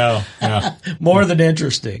 Oh, I know. Yeah. more than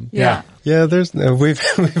interesting. Yeah. Yeah, we've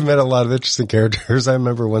met a lot of interesting characters. I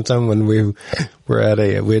remember one time when we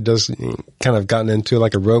were we had just kind of gotten into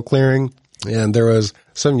like a road clearing, and there was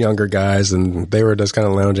some younger guys, and they were just kind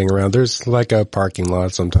of lounging around. There's like a parking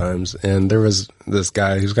lot sometimes, and there was this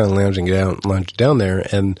guy who's kind of lounging down there,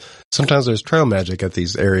 and sometimes there's trail magic at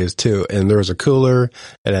these areas too. And there was a cooler,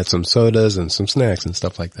 it had some sodas and some snacks and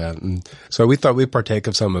stuff like that. And so we thought we'd partake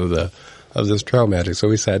of some of this trail magic. So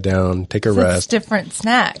we sat down, take a rest. It's different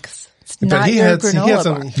snacks. It's But not he your had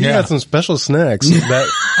granola bar. some special snacks that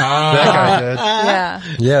guy did. Yeah.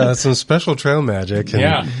 Yeah, some special trail magic. And,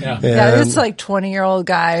 Yeah. Yeah, this like 20-year-old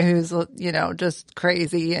guy who's, just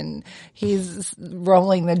crazy, and he's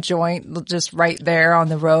rolling the joint just right there on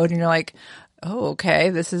the road, and you're like, oh, okay,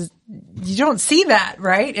 you don't see that,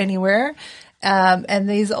 right, anywhere. And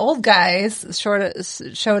these old guys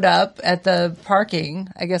showed up at the parking.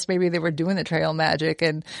 I guess maybe they were doing the trail magic,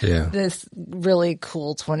 and this really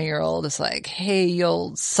cool 20-year-old is like, hey, you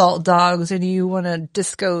old salt dogs, and you want a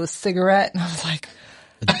disco cigarette? And I was like,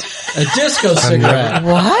 A disco cigarette.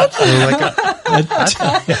 what?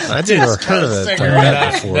 I'd never heard of it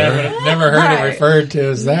like before. Never heard it referred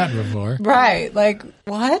to as that before. Right. Like,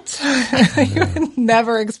 what? You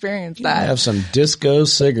never experienced that. Have some disco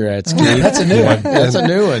cigarettes. That's a new one. That's a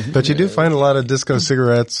new one. But you do find a lot of disco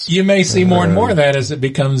cigarettes. You may see more and more of that as it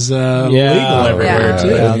becomes legal everywhere too.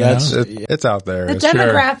 Yeah, you that's know? It's out there. The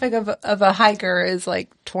demographic of a hiker is like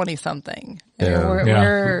 20-something. Yeah.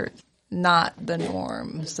 We're not the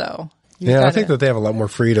norm, so. I think that they have a lot more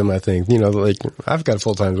freedom. I think, like I've got a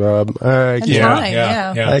full-time job. I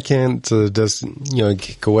can't just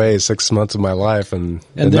kick away 6 months of my life and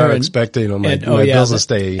not expecting my bills to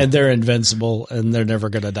stay. And they're invincible, and they're never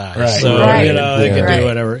going to die. Right. So Right. they can do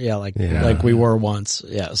whatever. Yeah, like we were once.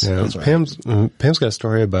 Yes, that's right. Pam's got a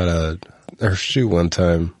story about her shoe one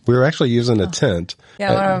time. We were actually using a tent.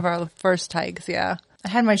 Yeah, one of our first hikes. Yeah, I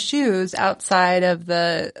had my shoes outside of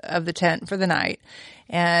the tent for the night.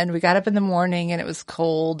 And we got up in the morning and it was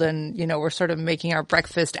cold, and, we're sort of making our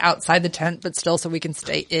breakfast outside the tent, but still so we can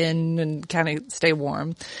stay in and kind of stay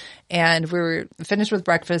warm. And we were finished with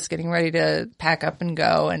breakfast, getting ready to pack up and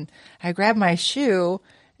go. And I grabbed my shoe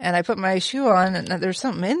and I put my shoe on, and there's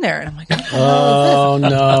something in there. And I'm like, what the hell is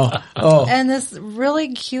this? No. Oh. And this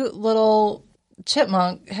really cute little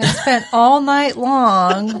chipmunk has spent all night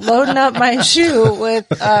long loading up my shoe with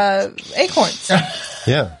acorns.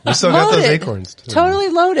 Yeah, you still got those acorns too. Totally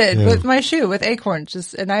loaded with my shoe with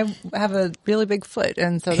acorns. And I have a really big foot,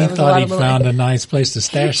 and so that was a lot of little. He found a nice place to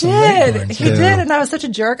stash some acorns. acorns. He did, and I was such a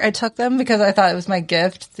jerk. I took them because I thought it was my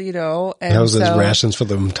gift, And that was his rations for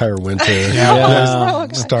the entire winter.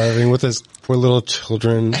 Starving with his poor little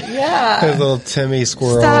children. Yeah, his little Timmy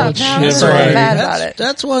squirrel. Stop! Now I'm really bad about it.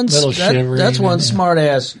 That's one smart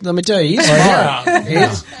ass. Let me tell you, he's smart.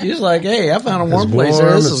 He's like, hey, I found a warm place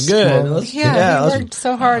here. This is good. He worked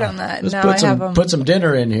so hard on that. Let's Now put some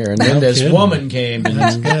dinner in here. And then this woman came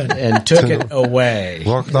and took it away.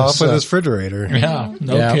 Walked off with his refrigerator. Yeah,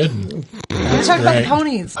 no kidding. Let's talk about the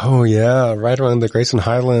ponies. Oh yeah, right around the Grayson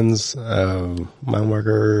Highlands, mile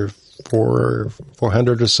marker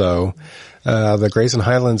 400 or so. The Grayson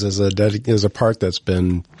Highlands is a park that's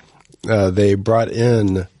been. They brought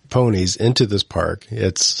in ponies into this park.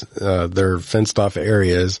 It's they're fenced off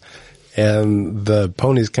areas. And the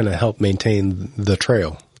ponies kind of help maintain the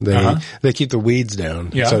trail. They keep the weeds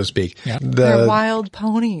down, so to speak. Yeah. They're wild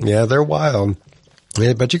ponies. Yeah, they're wild.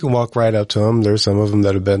 Yeah, but you can walk right up to them. There's some of them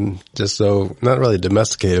that have been just not really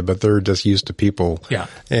domesticated, but they're just used to people. Yeah.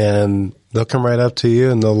 And they'll come right up to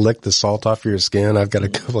you and they'll lick the salt off your skin. I've got a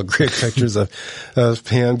couple of great pictures of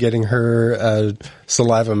Pam getting her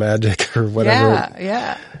saliva magic or whatever.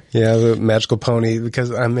 Yeah. Yeah, the magical pony, because,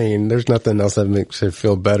 there's nothing else that makes it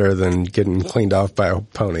feel better than getting cleaned off by a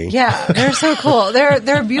pony. Yeah, they're so cool.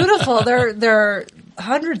 They're beautiful. There are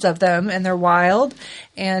hundreds of them, and they're wild,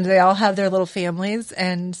 and they all have their little families,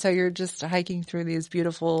 and so you're just hiking through these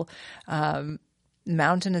beautiful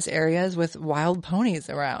mountainous areas with wild ponies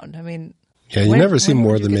around. Yeah, you never see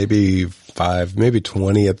more than maybe 5, maybe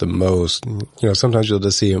 20 at the most. Sometimes you'll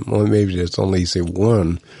just see, maybe just only see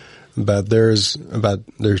one. But there's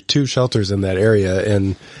 2 shelters in that area,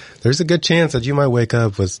 and there's a good chance that you might wake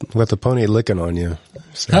up with a pony licking on you.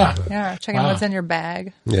 So, yeah, checking what's in your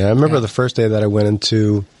bag. Yeah, I remember the first day that I went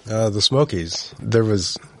into the Smokies. There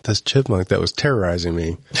was this chipmunk that was terrorizing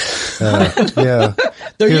me. Yeah,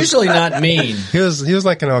 they're usually not mean. He was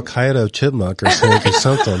like an Al Qaeda chipmunk or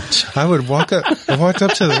something. I walked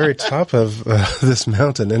up to the very top of this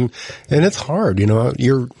mountain, and it's hard.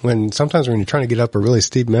 Sometimes when you're trying to get up a really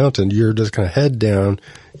steep mountain, you're just kind of head down.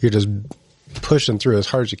 You're just pushing through as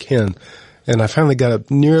hard as you can. And I finally got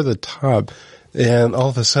up near the top, and all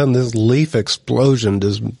of a sudden this leaf explosion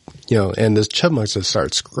and this chipmunk just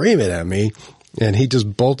started screaming at me. and he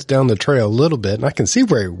just bolts down the trail a little bit, and I can see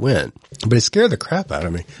where he went, but he scared the crap out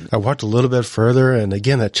of me. I walked a little bit further, and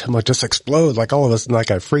again, that chipmunk just explodes like all of us,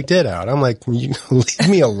 like I freaked it out. I'm like, you leave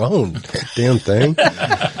me alone, damn thing.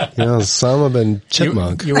 Some of a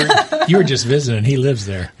chipmunk. You were just visiting. He lives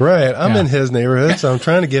there. Right. I'm in his neighborhood, so I'm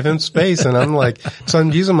trying to give him space, and I'm like, so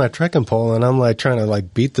I'm using my trekking pole, and I'm like trying to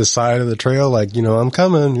like beat the side of the trail, like, I'm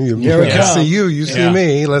coming. I see you see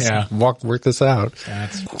me. Let's work this out.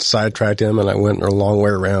 Sidetracked him, and I went a long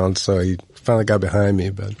way around, so he finally got behind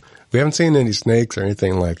me, but we haven't seen any snakes or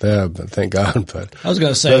anything like that, but thank God. But I was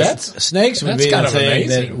going to say snakes would be the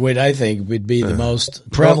thing that I think would be the most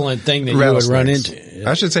prevalent thing that you would run into.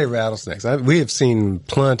 I should say rattlesnakes. We have seen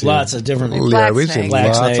plenty. Lots of different. We've seen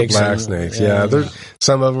lots of black snakes. There's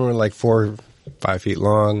some of them are like 4 or 5 feet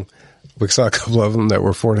long. We saw a couple of them that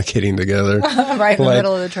were fornicating together. Right in the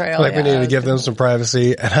middle of the trail. Like we needed to give them some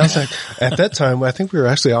privacy. And I was like, at that time, I think we were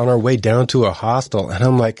actually on our way down to a hostel. And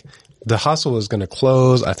I'm like, the hostel was going to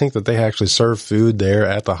close. I think that they actually served food there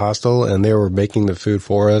at the hostel, and they were making the food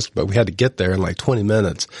for us, but we had to get there in like 20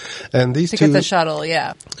 minutes. And these to get the shuttle,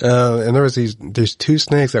 and there was these 2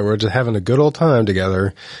 snakes that were just having a good old time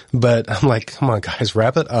together. But I'm like, come on, guys,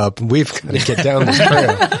 wrap it up. We've got to get down this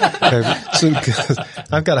trail.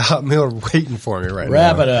 I've got a hot meal waiting for me right now.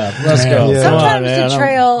 Wrap it up. Let's go. Yeah. Sometimes the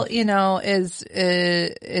trail, is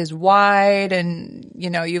wide, and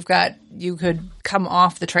you could come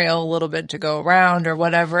off the trail a little bit to go around or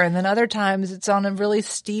whatever. And then other times it's on a really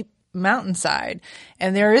steep mountainside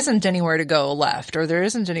and there isn't anywhere to go left or there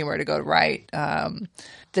isn't anywhere to go right.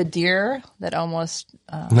 The deer that almost,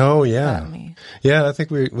 got me. Yeah, I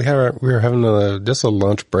think we were having just a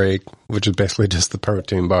lunch break, which is basically just the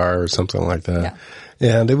protein bar or something like that. Yeah.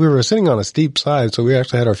 And we were sitting on a steep side, so we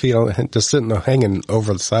actually had our feet just hanging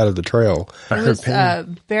over the side of the trail. It was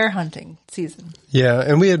bear hunting season. Yeah,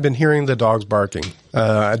 and we had been hearing the dogs barking.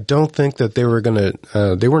 I don't think that they were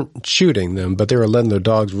they weren't shooting them, but they were letting their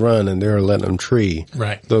dogs run and they were letting them tree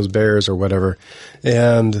those bears or whatever.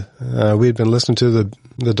 And we had been listening to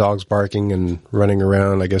the dogs barking and running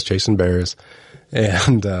around, I guess, chasing bears.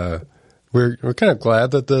 And we're kind of glad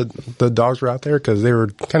that the dogs were out there because they were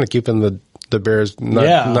kind of keeping the bears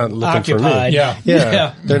not looking occupied. for me.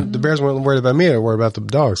 Yeah. The bears weren't worried about me. They were worried about the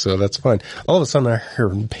dogs, so that's fine. All of a sudden, I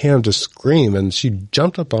heard Pam just scream, and she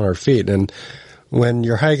jumped up on her feet. And when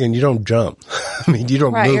you're hiking, you don't jump. I mean, you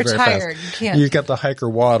don't move you're very tired. fast. You can't. You got the hiker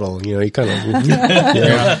waddle. You kind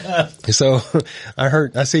of. So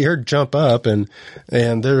I see her jump up, and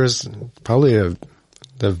there's probably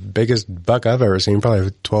the biggest buck I've ever seen,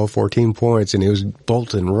 probably 12, 14 points, and he was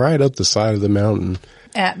bolting right up the side of the mountain.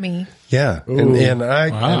 At me. Yeah. And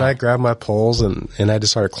I grabbed my poles and I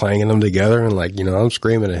just started clanging them together and I'm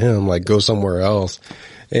screaming at him, go somewhere else.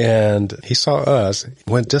 And he saw us,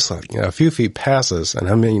 went just a few feet past us. And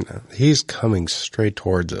I mean, he's coming straight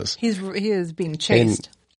towards us. He is being chased.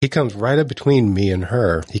 And he comes right up between me and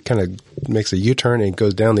her. He kind of makes a U-turn and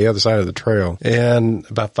goes down the other side of the trail. And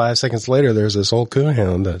about 5 seconds later, there's this old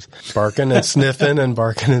coonhound that's barking and sniffing and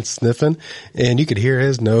barking and sniffing. And you could hear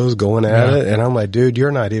his nose going at it. And I'm like, dude,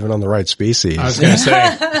 you're not even on the right species. I was going to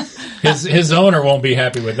say, his owner won't be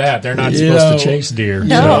happy with that. They're not supposed to chase deer.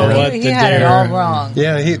 No, he had it all wrong.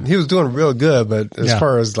 Yeah, he was doing real good, but as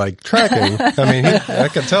far as tracking, I mean, I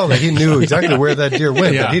could tell that he knew exactly where that deer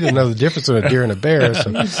went, but he didn't know the difference between a deer and a bear.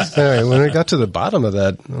 So anyway, when we got to the bottom of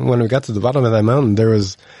that mountain, there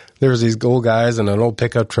was these old guys in an old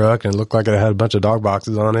pickup truck, and it looked like it had a bunch of dog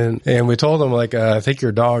boxes on it. And we told them, I think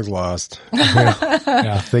your dog's lost.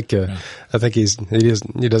 I think he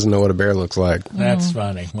doesn't know what a bear looks like. That's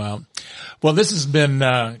funny. Well, this has been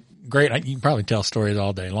great. You can probably tell stories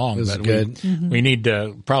all day long. This is good. We need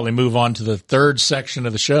to probably move on to the third section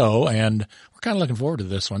of the show, and we're kind of looking forward to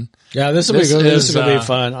this one. Yeah, this will be good. This will be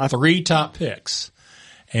fun. 3 top picks.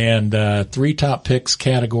 And 3 top picks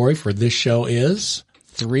category for this show is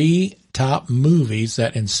 3 top movies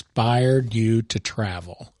that inspired you to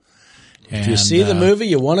travel. If you see the movie,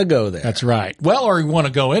 you want to go there. That's right. Well, or you want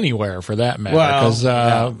to go anywhere for that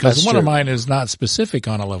matter. Because one of mine is not specific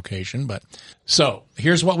on a location. So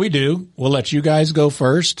here's what we do. We'll let you guys go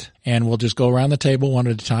first, and we'll just go around the table one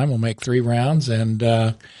at a time. We'll make 3 rounds. And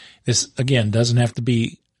this, again, doesn't have to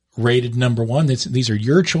be rated number 1. These are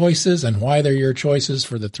your choices and why they're your choices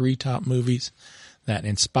for the 3 top movies that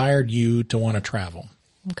inspired you to want to travel.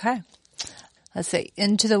 Okay. Let's say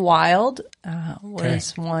Into the Wild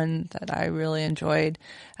was one that I really enjoyed.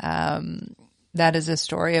 That is a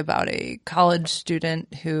story about a college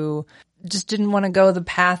student who just didn't want to go the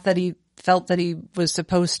path that he felt that he was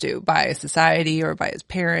supposed to by society or by his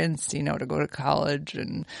parents, you know, to go to college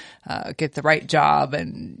and get the right job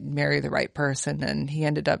and marry the right person. And he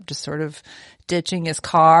ended up just sort of ditching his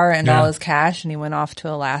car and all his cash, and he went off to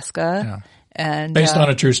Alaska. Yeah. And Based on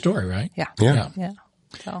a true story, right? Yeah.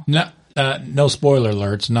 So No spoiler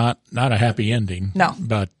alerts. Not a happy ending. No.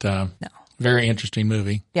 But very interesting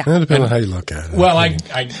movie. yeah. It depends on how you look at it. Well, I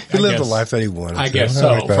he lived guess, the life that he wanted. I to. guess I so.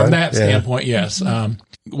 like From that Yeah. standpoint, yes.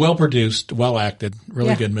 Well produced, well acted,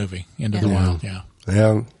 really good movie. Into the Wild. Yeah.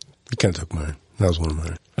 Yeah, you kind of took mine. That was one of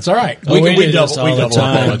mine. That's all right. Oh, we do double this all the up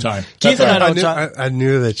time. all the time. Keith That's and I all right. don't talk. I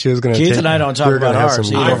knew that she was going to. Keith and I don't talk about ours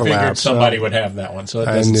some either. I overlap. figured somebody would have that one, so it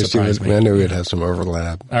doesn't surprise me. I knew we'd have some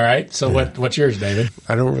overlap. All right. So what's yours, David?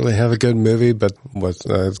 I don't really have a good movie, but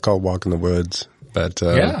it's called Walk in the Woods. But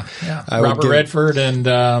Yeah. I would Robert give Redford and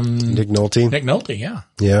Nick Nolte. Nick Nolte. Yeah.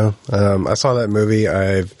 Yeah, I saw that movie.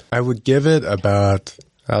 I would give it about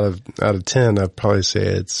out of 10. I'd probably say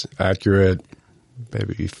it's accurate,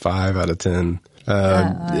 maybe 5 out of 10.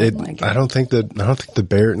 I don't think the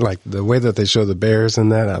bear, like the way that they show the bears in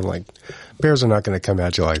that, I'm like, bears are not going to come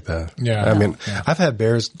at you like that. Yeah. I mean, I've had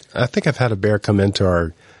bears. I think I've had a bear come into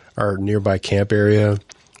our nearby camp area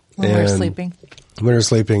When we're sleeping. when they're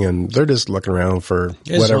sleeping, and they're just looking around for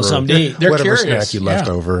Just whatever want something to eat. They're whatever curious. snack you left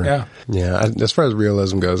Yeah. over. Yeah. As far as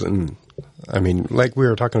realism goes, and I mean, like we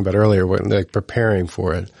were talking about earlier, like preparing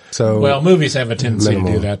for it. So Well, movies have a tendency to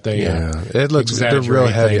do that. They it looks they're real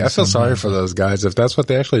exaggerate heavy. I things feel sorry sometimes. for those guys if that's what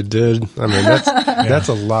they actually did. I mean, that's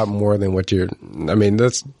a lot more than what you're. I mean,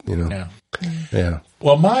 that's Yeah.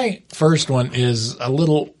 Well, my first one is a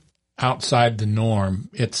little outside the norm.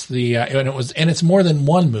 It's the and it's more than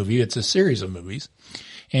one movie. It's a series of movies,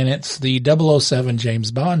 and it's the 007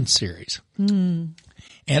 James Bond series.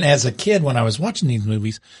 And as a kid, when I was watching these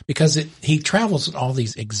movies, because he travels to all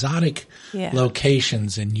these exotic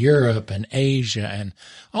locations in Europe and Asia and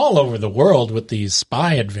all over the world with these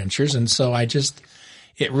spy adventures, and so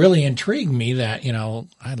it really intrigued me that,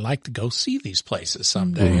 I'd like to go see these places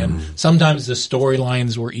someday. And sometimes the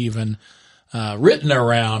storylines were even written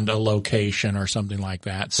around a location or something like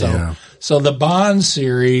that. So the Bond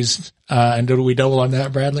series, and did we double on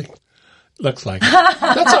that, Bradley? Looks like it.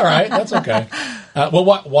 That's all right. That's okay. Well,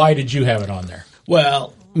 why did you have it on there?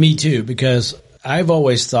 Well, me too, because I've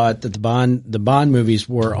always thought that the Bond movies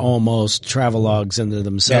were almost travelogues into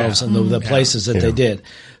themselves and the places that they did.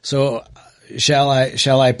 So shall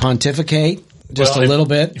I pontificate just a little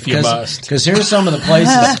bit? If you must. Because here's some of the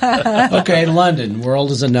places. Okay, London, world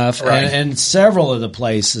is enough. Right. And several of the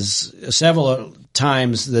places, several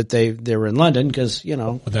times that they were in London because,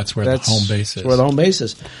 that's where the home base is. Where the home base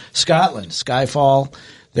is. Scotland, Skyfall.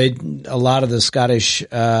 A lot of the Scottish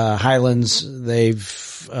Highlands they've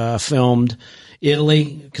filmed.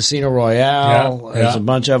 Italy, Casino Royale. There's a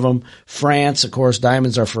bunch of them. France, of course,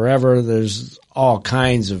 Diamonds Are Forever. There's all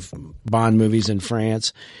kinds of Bond movies in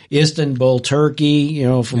France. Istanbul, Turkey,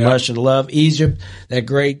 from Russia to Love. Egypt, that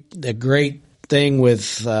great thing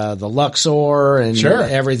with the Luxor and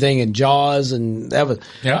everything, and Jaws, and that was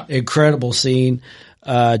incredible scene.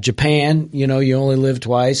 Japan, you only live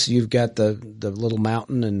twice. You've got the little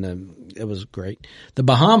mountain, and it was great. The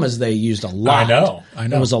Bahamas, they used a lot. I know.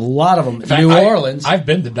 There was a lot of them. In fact, New Orleans. I've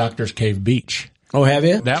been to Doctor's Cave Beach. Oh, have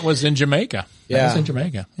you? That was in Jamaica. That was in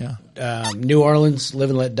Jamaica. Yeah. New Orleans, Live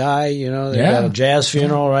and Let Die. They've got a jazz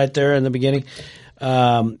funeral right there in the beginning.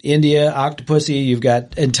 India, Octopussy,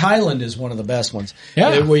 and Thailand is one of the best ones.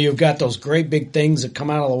 Yeah. Where you've got those great big things that come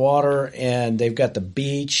out of the water, and they've got the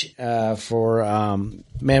beach, for,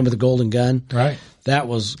 Man with the Golden Gun. Right. That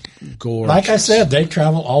was gorgeous. Like I said, they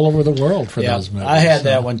travel all over the world for those movies. I had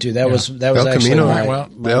that one too. That was El actually Camino.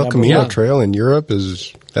 The El Camino Trail in Europe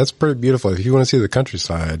that's pretty beautiful. If you want to see the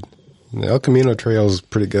countryside, the El Camino Trail is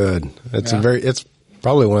pretty good. It's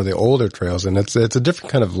probably one of the older trails, and it's a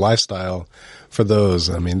different kind of lifestyle for those.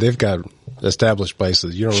 I mean, they've got established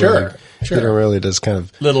places. You don't really just kind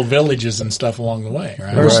of little villages and stuff along the way,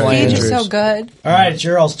 right? You're so good. All right, it's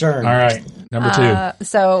your all's turn. All right, number 2.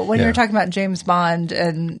 So when you're talking about James Bond,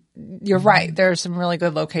 and you're right, there are some really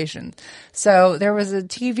good locations. So there was a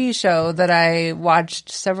TV show that I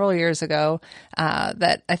watched several years ago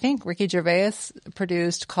that I think Ricky Gervais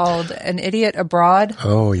produced called An Idiot Abroad.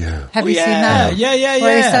 Oh, yeah. Have you seen that? Yeah.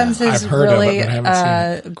 Where he sends his I've heard of it, really but I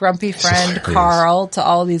haven't seen grumpy friend Carl to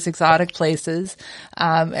all these exotic places.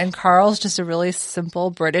 And Carl's just a really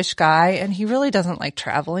simple British guy, and he really doesn't like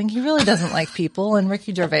traveling. He really doesn't like people, and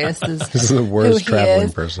Ricky Gervais is This is the worst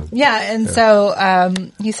traveling person. Yeah, and so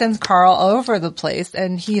he sends Carl all over the place,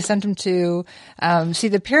 and he sent him to see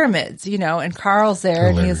the pyramids, and Carl's there,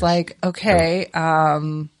 and he's like, okay,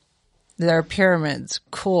 their pyramids.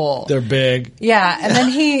 Cool. They're big. Yeah. And then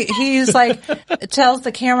he's like, tells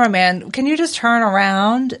the cameraman, can you just turn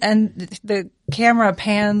around? And the camera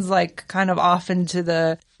pans like kind of off into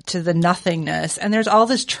the nothingness, and there's all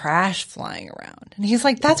this trash flying around. And he's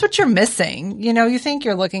like, that's what you're missing. You know, you think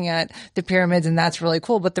you're looking at the pyramids and that's really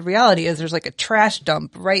cool, but the reality is there's like a trash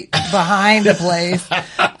dump right behind the place.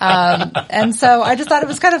 And so I just thought it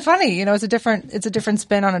was kind of funny. You know, it's a different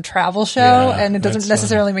spin on a travel show, and it doesn't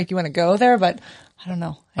necessarily make you want to go there, but I don't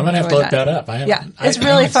know. I'm going to have to look that up. It's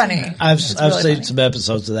really funny. I've seen some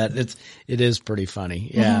episodes of that. It is pretty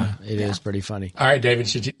funny. Yeah, it is pretty funny. All right, David,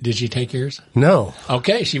 did she take yours? No.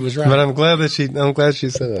 Okay, she was right. But I'm glad she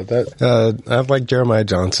said that. I like Jeremiah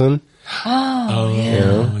Johnson. Oh,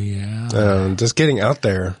 yeah. Just getting out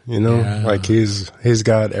there, like he's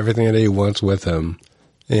got everything that he wants with him,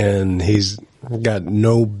 and he's got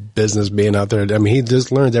no business being out there. I mean, he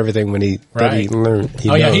just learns everything when he learned.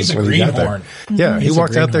 He's a greenhorn. Yeah, he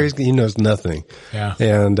walks out there. He knows nothing. Yeah,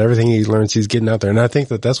 and everything he learns, he's getting out there. And I think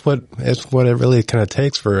that's what it really kind of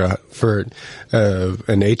takes for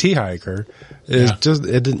an AT hiker is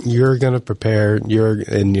you're going to prepare.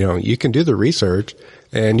 You can do the research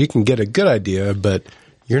and you can get a good idea, but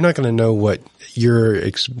you're not going to know what you're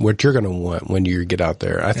going to want when you get out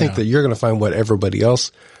there. I think that you're going to find what everybody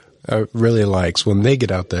else really likes when they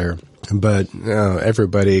get out there. But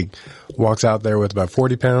everybody walks out there with about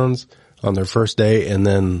 40 pounds on their first day, and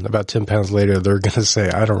then about 10 pounds later, they're going to say,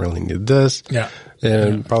 I don't really need this. Yeah.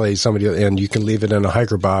 And probably and you can leave it in a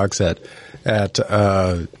hiker box at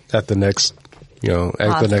the next,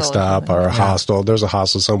 at the next stop or a hostel. There's a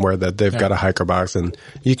hostel somewhere that they've got a hiker box, and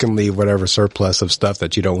you can leave whatever surplus of stuff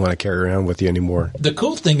that you don't want to carry around with you anymore. The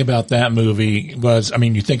cool thing about that movie was, I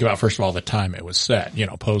mean, you think about, first of all, the time it was set,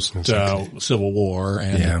 post Civil War,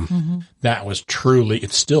 and that was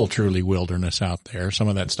it's still truly wilderness out there. Some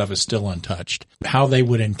of that stuff is still untouched. How they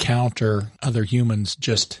would encounter other humans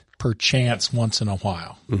just per chance once in a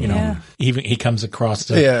while, even he comes across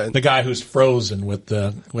the guy who's frozen with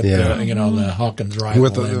the Hawkins rifle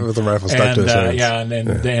with the rifle stuck to his hands.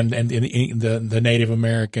 And the Native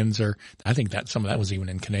Americans I think that some of that was even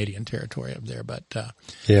in Canadian territory up there, but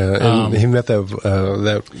and he met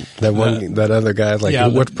that other guy,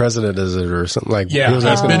 like what president is it or something like. Yeah,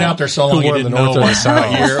 he's been out there so long he didn't know what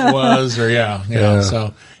year it was, or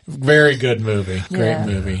so. Very good movie. Great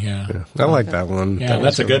movie. Yeah. I like that one. Yeah,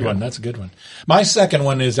 that's a good one. That's a good one. My second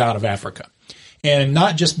one is Out of Africa. And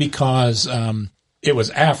not just because it was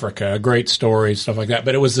Africa, a great story, stuff like that,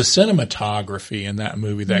 but it was the cinematography in that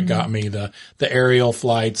movie that got me. The aerial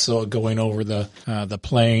flights going over the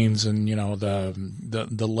plains and,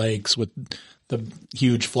 the lakes with the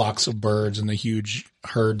huge flocks of birds and the huge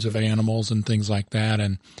herds of animals and things like that.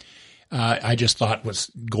 And I just thought it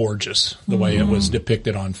was gorgeous the way it was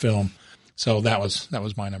depicted on film. So that was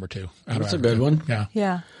my number two. That's a good one. Yeah.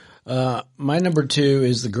 Yeah. My number two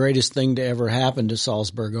is the greatest thing to ever happen to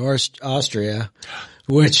Salzburg, Austria,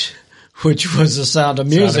 which was The Sound of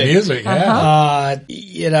Music. Sound of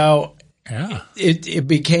Music, yeah. It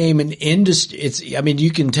became an industry.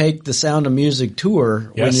 You can take the Sound of Music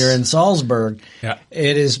tour when you're in Salzburg. Yeah.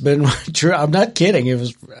 It has been true. I'm not kidding. It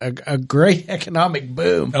was a great economic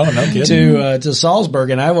boom. Oh, no kidding. To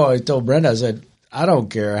Salzburg. And I've always told Brenda, I said, I don't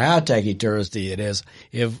care how techie touristy it is.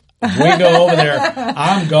 If we go over there,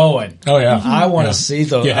 I'm going. Oh yeah. I want to see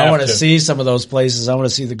those. I want to see some of those places. I want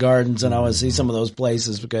to see the gardens, and I want to see some of those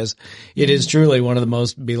places because it is truly one of the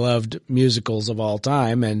most beloved musicals of all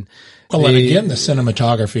time. And and again, the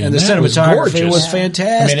cinematography and the cinematography was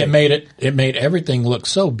fantastic. I mean, it made everything look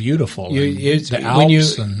so beautiful. The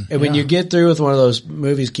Alps when you get through with one of those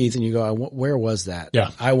movies, Keith, and you go, "Where was that?"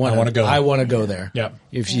 Yeah, I want to go. I want to go there. Yeah.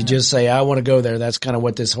 If you just say, "I want to go there," that's kind of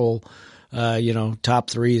what this whole top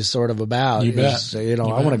three is sort of about. You bet. I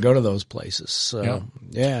want to go to those places. So,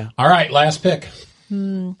 yeah. All right, last pick.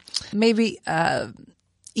 Maybe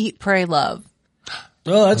Eat, Pray, Love.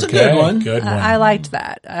 Oh, that's a good one. Good one. I liked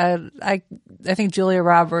that. I think Julia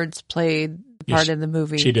Roberts played part in the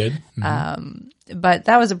movie. She did. But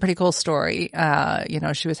that was a pretty cool story.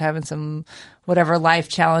 She was having some whatever life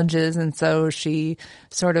challenges, and so she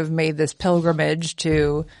sort of made this pilgrimage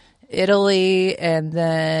to Italy, and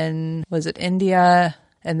then was it India,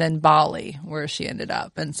 and then Bali, where she ended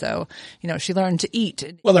up. And so, she learned to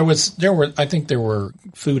eat. Well, I think there were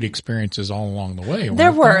food experiences all along the way.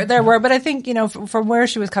 There were, but I think, from where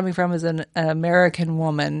she was coming from as an American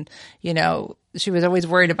woman, she was always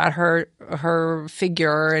worried about her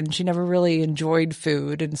figure, and she never really enjoyed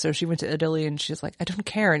food. And so she went to Italy, and she's like, I don't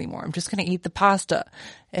care anymore. I'm just going to eat the pasta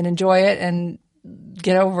and enjoy it. And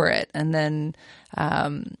get over it. And then,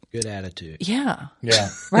 Good attitude. yeah. Yeah.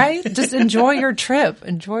 Right? Just enjoy your trip.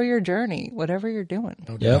 Enjoy your journey, whatever you're doing.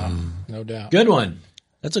 No Yep. doubt. No doubt. Good one.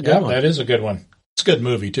 That's a good Yeah, one. that is a good one. It's a good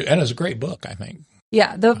movie, too. And it's a great book, I think.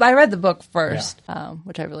 Yeah. I read the book first,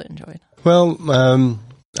 which I really enjoyed. Well,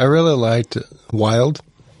 I really liked Wild.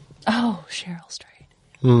 Oh, Cheryl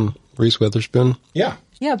Strayed. Reese Witherspoon. Yeah.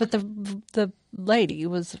 Yeah, but the lady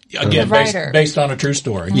was Again, the writer. based on a true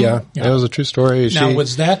story. Yeah, that was a true story. Now,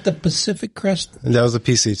 was that the Pacific Crest? That was a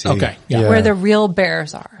PCT. Okay, yeah. Where the real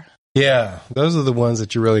bears are. Yeah, those are the ones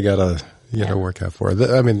that you really gotta work out for.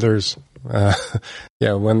 I mean, there's,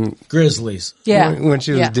 when Grizzlies. Yeah. when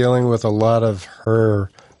she was dealing with a lot of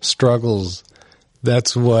her struggles,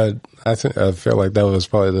 that's what I feel like that was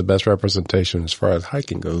probably the best representation as far as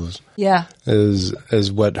hiking goes. Yeah.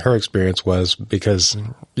 Is what her experience was, because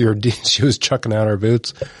she was chucking out her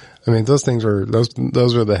boots. I mean, those things were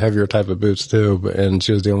those were the heavier type of boots too, and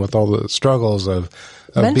she was dealing with all the struggles of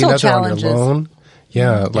Mental being out there on challenges. your own.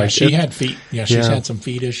 Yeah, Like she had feet. Yeah, she's had some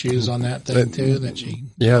feet issues on that thing too.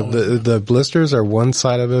 The blisters are one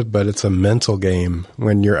side of it, but it's a mental game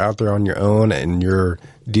when you're out there on your own and you're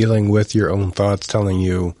dealing with your own thoughts, telling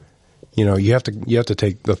you, you have to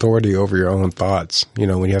take authority over your own thoughts.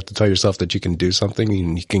 When you have to tell yourself that you can do something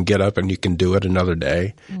and you can get up and you can do it another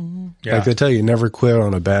day. Mm-hmm. Yeah. Like they tell you, never quit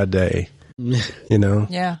on a bad day.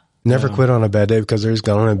 Yeah. Never quit on a bad day, because there's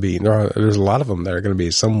a lot of them that are going to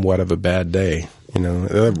be somewhat of a bad day.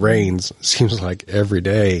 It rains, seems like every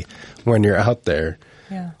day when you're out there.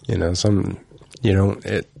 Yeah. When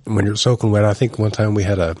you're soaking wet. I think one time we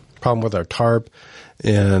had a problem with our tarp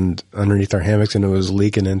and underneath our hammocks, and it was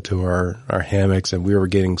leaking into our hammocks, and we were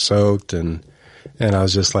getting soaked, and I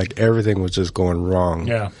was just like, everything was just going wrong.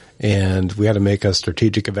 Yeah. And we had to make a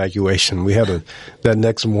strategic evacuation. That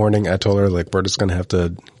next morning, I told her, like, we're just going to have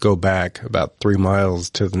to go back about 3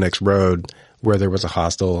 miles to the next road where there was a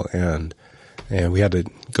hostel, and we had to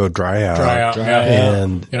go dry out.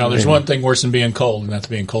 And there's one thing worse than being cold, and that's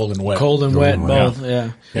being cold and wet. Cold and wet, both.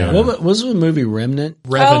 Yeah. What was the movie Remnant?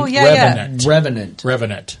 Revenant.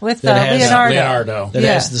 Revenant. With That has Leonardo. That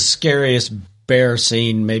has the scariest bear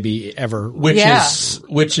scene maybe ever.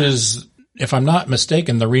 Which is, if I'm not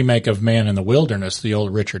mistaken, the remake of Man in the Wilderness, the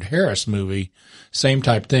old Richard Harris movie. Same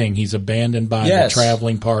type thing. He's abandoned by the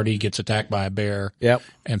traveling party, gets attacked by a bear,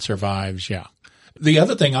 and survives. Yeah. The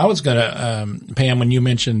other thing I was going to, Pam, when you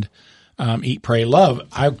mentioned Eat, Pray, Love,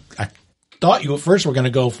 I thought you at first were going to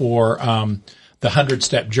go for the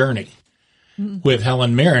 100-Step Journey with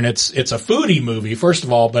Helen Mirren. It's a foodie movie, first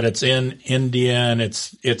of all, but it's in India, and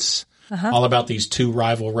it's all about these two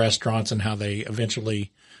rival restaurants and how they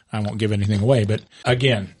eventually, I won't give anything away, but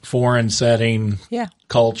again, foreign setting,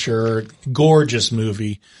 culture, gorgeous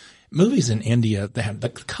movie. Movies in India, they have the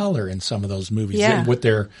color in some of those movies with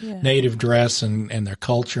their native dress and their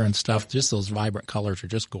culture and stuff. Just those vibrant colors are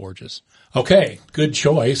just gorgeous. Okay, good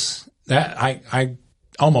choice. That I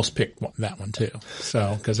almost picked that one too.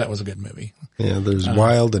 So, because that was a good movie. Yeah, there's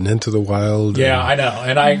Wild and Into the Wild. Yeah, I know,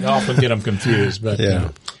 and I often get them confused. But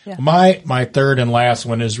my third and last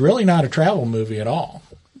one is really not a travel movie at all,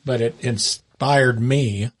 but it inspired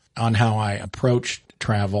me on how I approached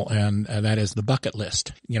travel, and that is The Bucket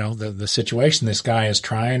List. The situation, this guy is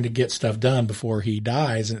trying to get stuff done before he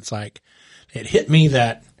dies, and it's like, it hit me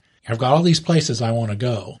that I've got all these places I want to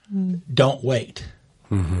go. Don't wait.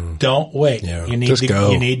 Mm-hmm. Don't wait. Yeah. You need to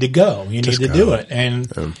go. You need to go. You need to do it.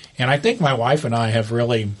 And I think my wife and I have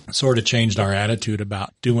really sort of changed our attitude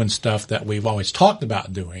about doing stuff that we've always talked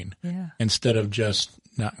about doing, instead of just,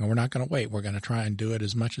 we're not going to wait. We're going to try and do it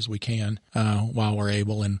as much as we can while we're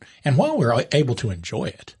able, and while we're able to enjoy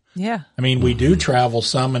it. Yeah. I mean, we do travel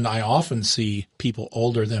some, and I often see people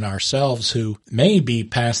older than ourselves who may be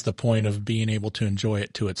past the point of being able to enjoy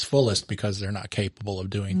it to its fullest because they're not capable of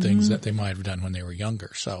doing things that they might have done when they were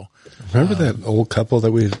younger. So, remember that old couple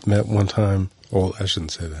that we met one time? Well, I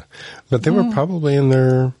shouldn't say that, but they were probably in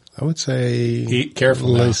their, I would say,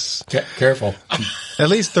 careful, careful. At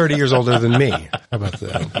least 30 years older than me. How about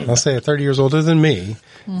that? I'll say 30 years older than me,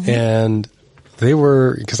 and they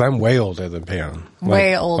were, because I'm way older than Pam.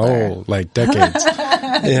 Way older. Oh, like decades.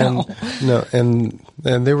 And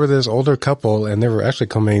and they were this older couple, and they were actually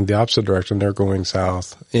coming the opposite direction. They're going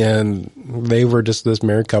south, and they were just this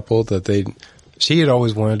married couple that she had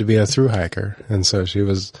always wanted to be a thru hiker, and so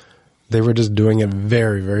they were just doing it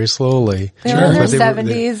very, very slowly. They were in their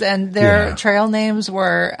 70s, and their trail names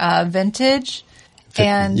were Vintage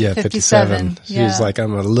And Yeah, 57. She was like,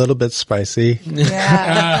 I'm a little bit spicy.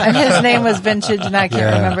 Yeah. And his name was Vintage, and I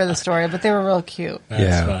can't remember the story, but they were real cute.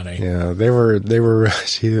 That's funny. Yeah, they were,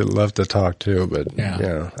 she loved to talk too, but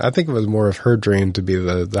I think it was more of her dream to be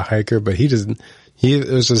the hiker, but it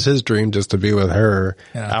was just his dream just to be with her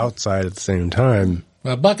outside at the same time.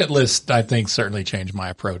 Well, bucket list, I think, certainly changed my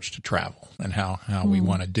approach to travel and how we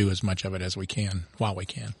want to do as much of it as we can while we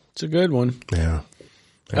can. It's a good one. Yeah.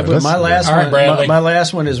 But my last All right, one, Bradley. my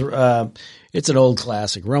last one is it's an old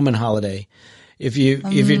classic, Roman Holiday. If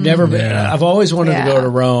you've never been, I've always wanted to go to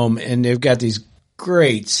Rome, and they've got these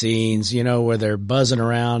great scenes, where they're buzzing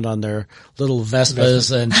around on their little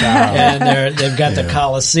Vespas and they've got the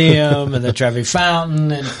Colosseum and the Trevi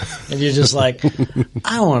Fountain, and you're just like,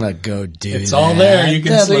 I want to go do that. It's all there. You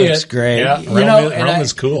can see it. That looks great. Yeah, Rome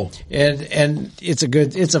is cool. And it's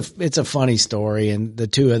it's a funny story, and the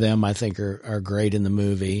two of them I think are great in the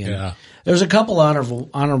movie. And there's a couple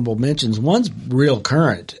honorable mentions. One's real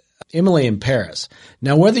current, Emily in Paris.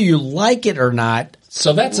 Now, whether you like it or not.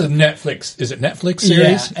 So that's a Netflix. Is it Netflix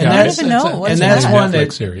series? Yeah, and I don't even know. And that's one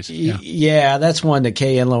Netflix series. That's one that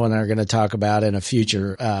Kay Enlow and I are going to talk about in a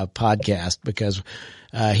future podcast, because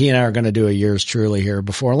he and I are going to do a Yours Truly here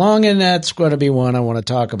before long, and that's going to be one I want to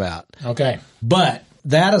talk about. Okay. But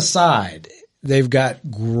that aside, they've got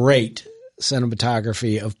great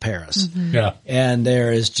cinematography of Paris. Mm-hmm. Yeah. And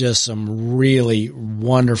there is just some really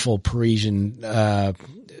wonderful Parisian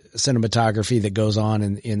cinematography that goes on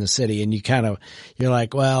in the city, and you're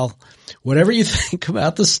like, well, whatever you think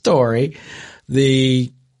about the story,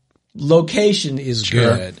 the location is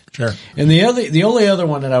good. Sure. And the only other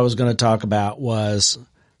one that I was going to talk about was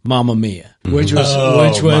Mamma Mia, which was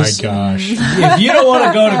my gosh. If you don't want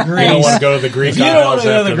to go to Greece, You don't want to go to the Greek if you don't want islands to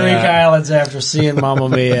go to the after Greek that. islands after seeing Mamma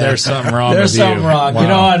Mia, There's something wrong There's with you. something wrong.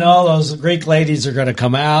 Wow. And all those Greek ladies are going to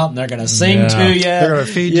come out and they're going to sing to you. They're going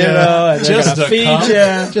to feed you. And they're going to feed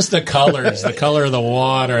you. Just the colors, the color of the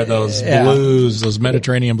water, those blues, those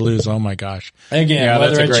Mediterranean blues. Oh my gosh! Again,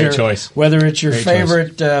 that's a great choice. Whether it's your Great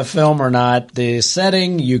favorite film or not, the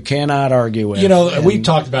setting you cannot argue with. We've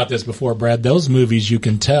talked about this before, Brad. Those movies, you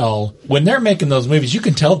can tell when they're making those movies, you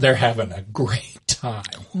can tell they're having a great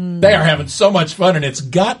time. They are having so much fun, and it's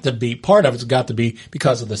got to be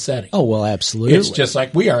because of the setting. Oh well, absolutely. It's just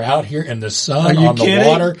like we are out here in the sun, Are you on the kidding?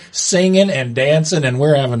 water, singing and dancing, and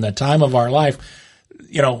we're having the time of our life.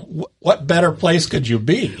 What better place could you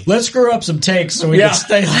be? Let's screw up some takes so we can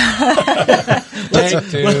stay.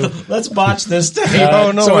 Let's botch this tape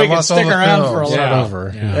so we can stick around for a while.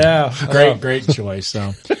 Over. Yeah. Great choice.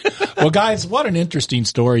 So, well, guys, what an interesting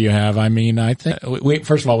story you have. I mean, I think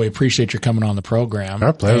first of all, we appreciate your coming on the program.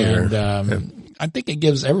 Our pleasure. And, I think it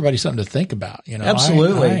gives everybody something to think about.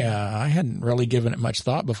 Absolutely. I hadn't really given it much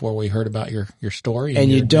thought before we heard about your story. And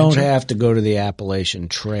you your don't adventure. have to go to the Appalachian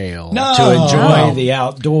Trail No. to enjoy No. the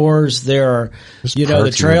outdoors. There are, the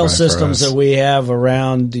parks trail nearby for systems us. that we have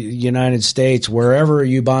around the United States, wherever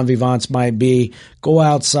you bon vivants might be, go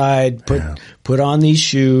outside, put on these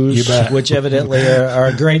shoes, You bet. which evidently are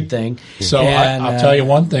a great thing. So And, I'll tell you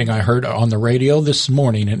one thing. I heard on the radio this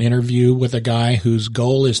morning an interview with a guy whose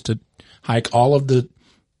goal is to hike all of the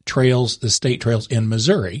trails, the state trails in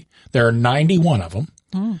Missouri. There are 91 of them,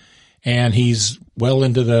 and he's well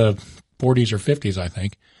into the 40s or 50s, I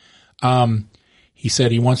think. He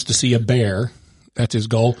said he wants to see a bear. That's his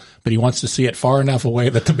goal, but he wants to see it far enough away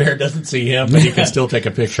that the bear doesn't see him, but he can still take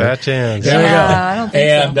a picture. Fat chance. I don't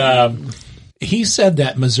think And he said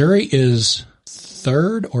that Missouri is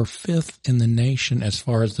third or fifth in the nation as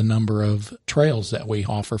far as the number of trails that we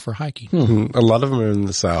offer for hiking. A lot of them are in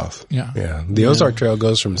the south. Yeah. Yeah. The Ozark Trail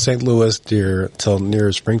goes from St. Louis till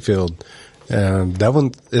near Springfield. And that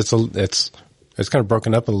one, it's kind of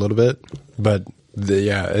broken up a little bit, but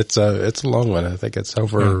it's a long one. I think it's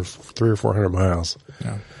over 300 or 400 miles.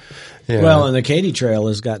 Yeah. Yeah. Well, and the Katy Trail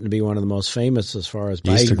has gotten to be one of the most famous as far as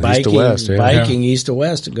East to biking, west, yeah. biking east to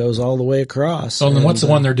west. It goes all the way across. So then what's the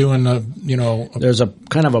one they're doing, There's a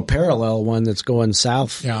kind of a parallel one that's going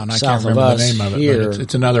south. yeah, and I south can't remember of us the name of it, here,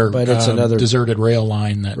 but it's another deserted rail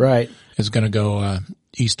line that right. is going to go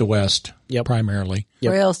east to west Yep. primarily.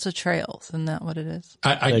 Yep. Rails to Trails, isn't that what it is?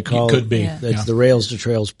 It call could be. Yeah. It's the Rails to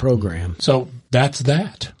Trails program. So that's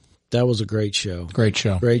that. That was a great show. Great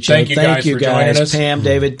show. Great show. Thank you guys for joining us. Pam,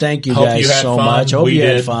 David, thank you Hope guys you had so fun. much. Hope We you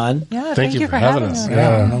had did. fun. Yeah, Thank you for having us.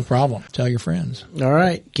 Yeah, no problem. Tell your friends. All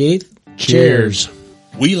right, Keith. Cheers.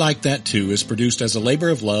 We Like That Too is produced as a labor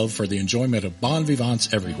of love for the enjoyment of bon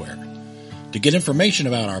vivants everywhere. To get information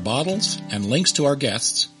about our bottles and links to our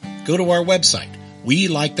guests, go to our website,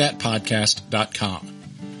 WeLikeThatPodcast.com.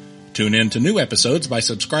 Tune in to new episodes by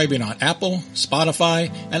subscribing on Apple, Spotify,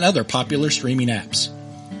 and other popular streaming apps.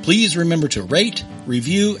 Please remember to rate,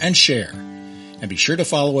 review, and share. And be sure to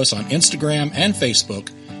follow us on Instagram and Facebook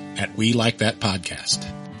at We Like That Podcast.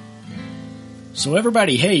 So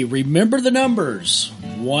everybody, hey, remember the numbers.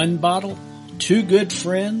 1 bottle, 2 good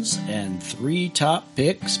friends, and 3 top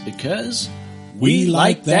picks, because we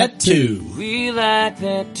like that too. We like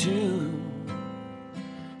that too.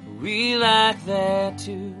 We like that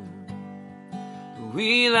too.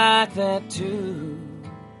 We like that too.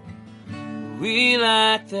 We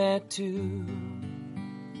like that too.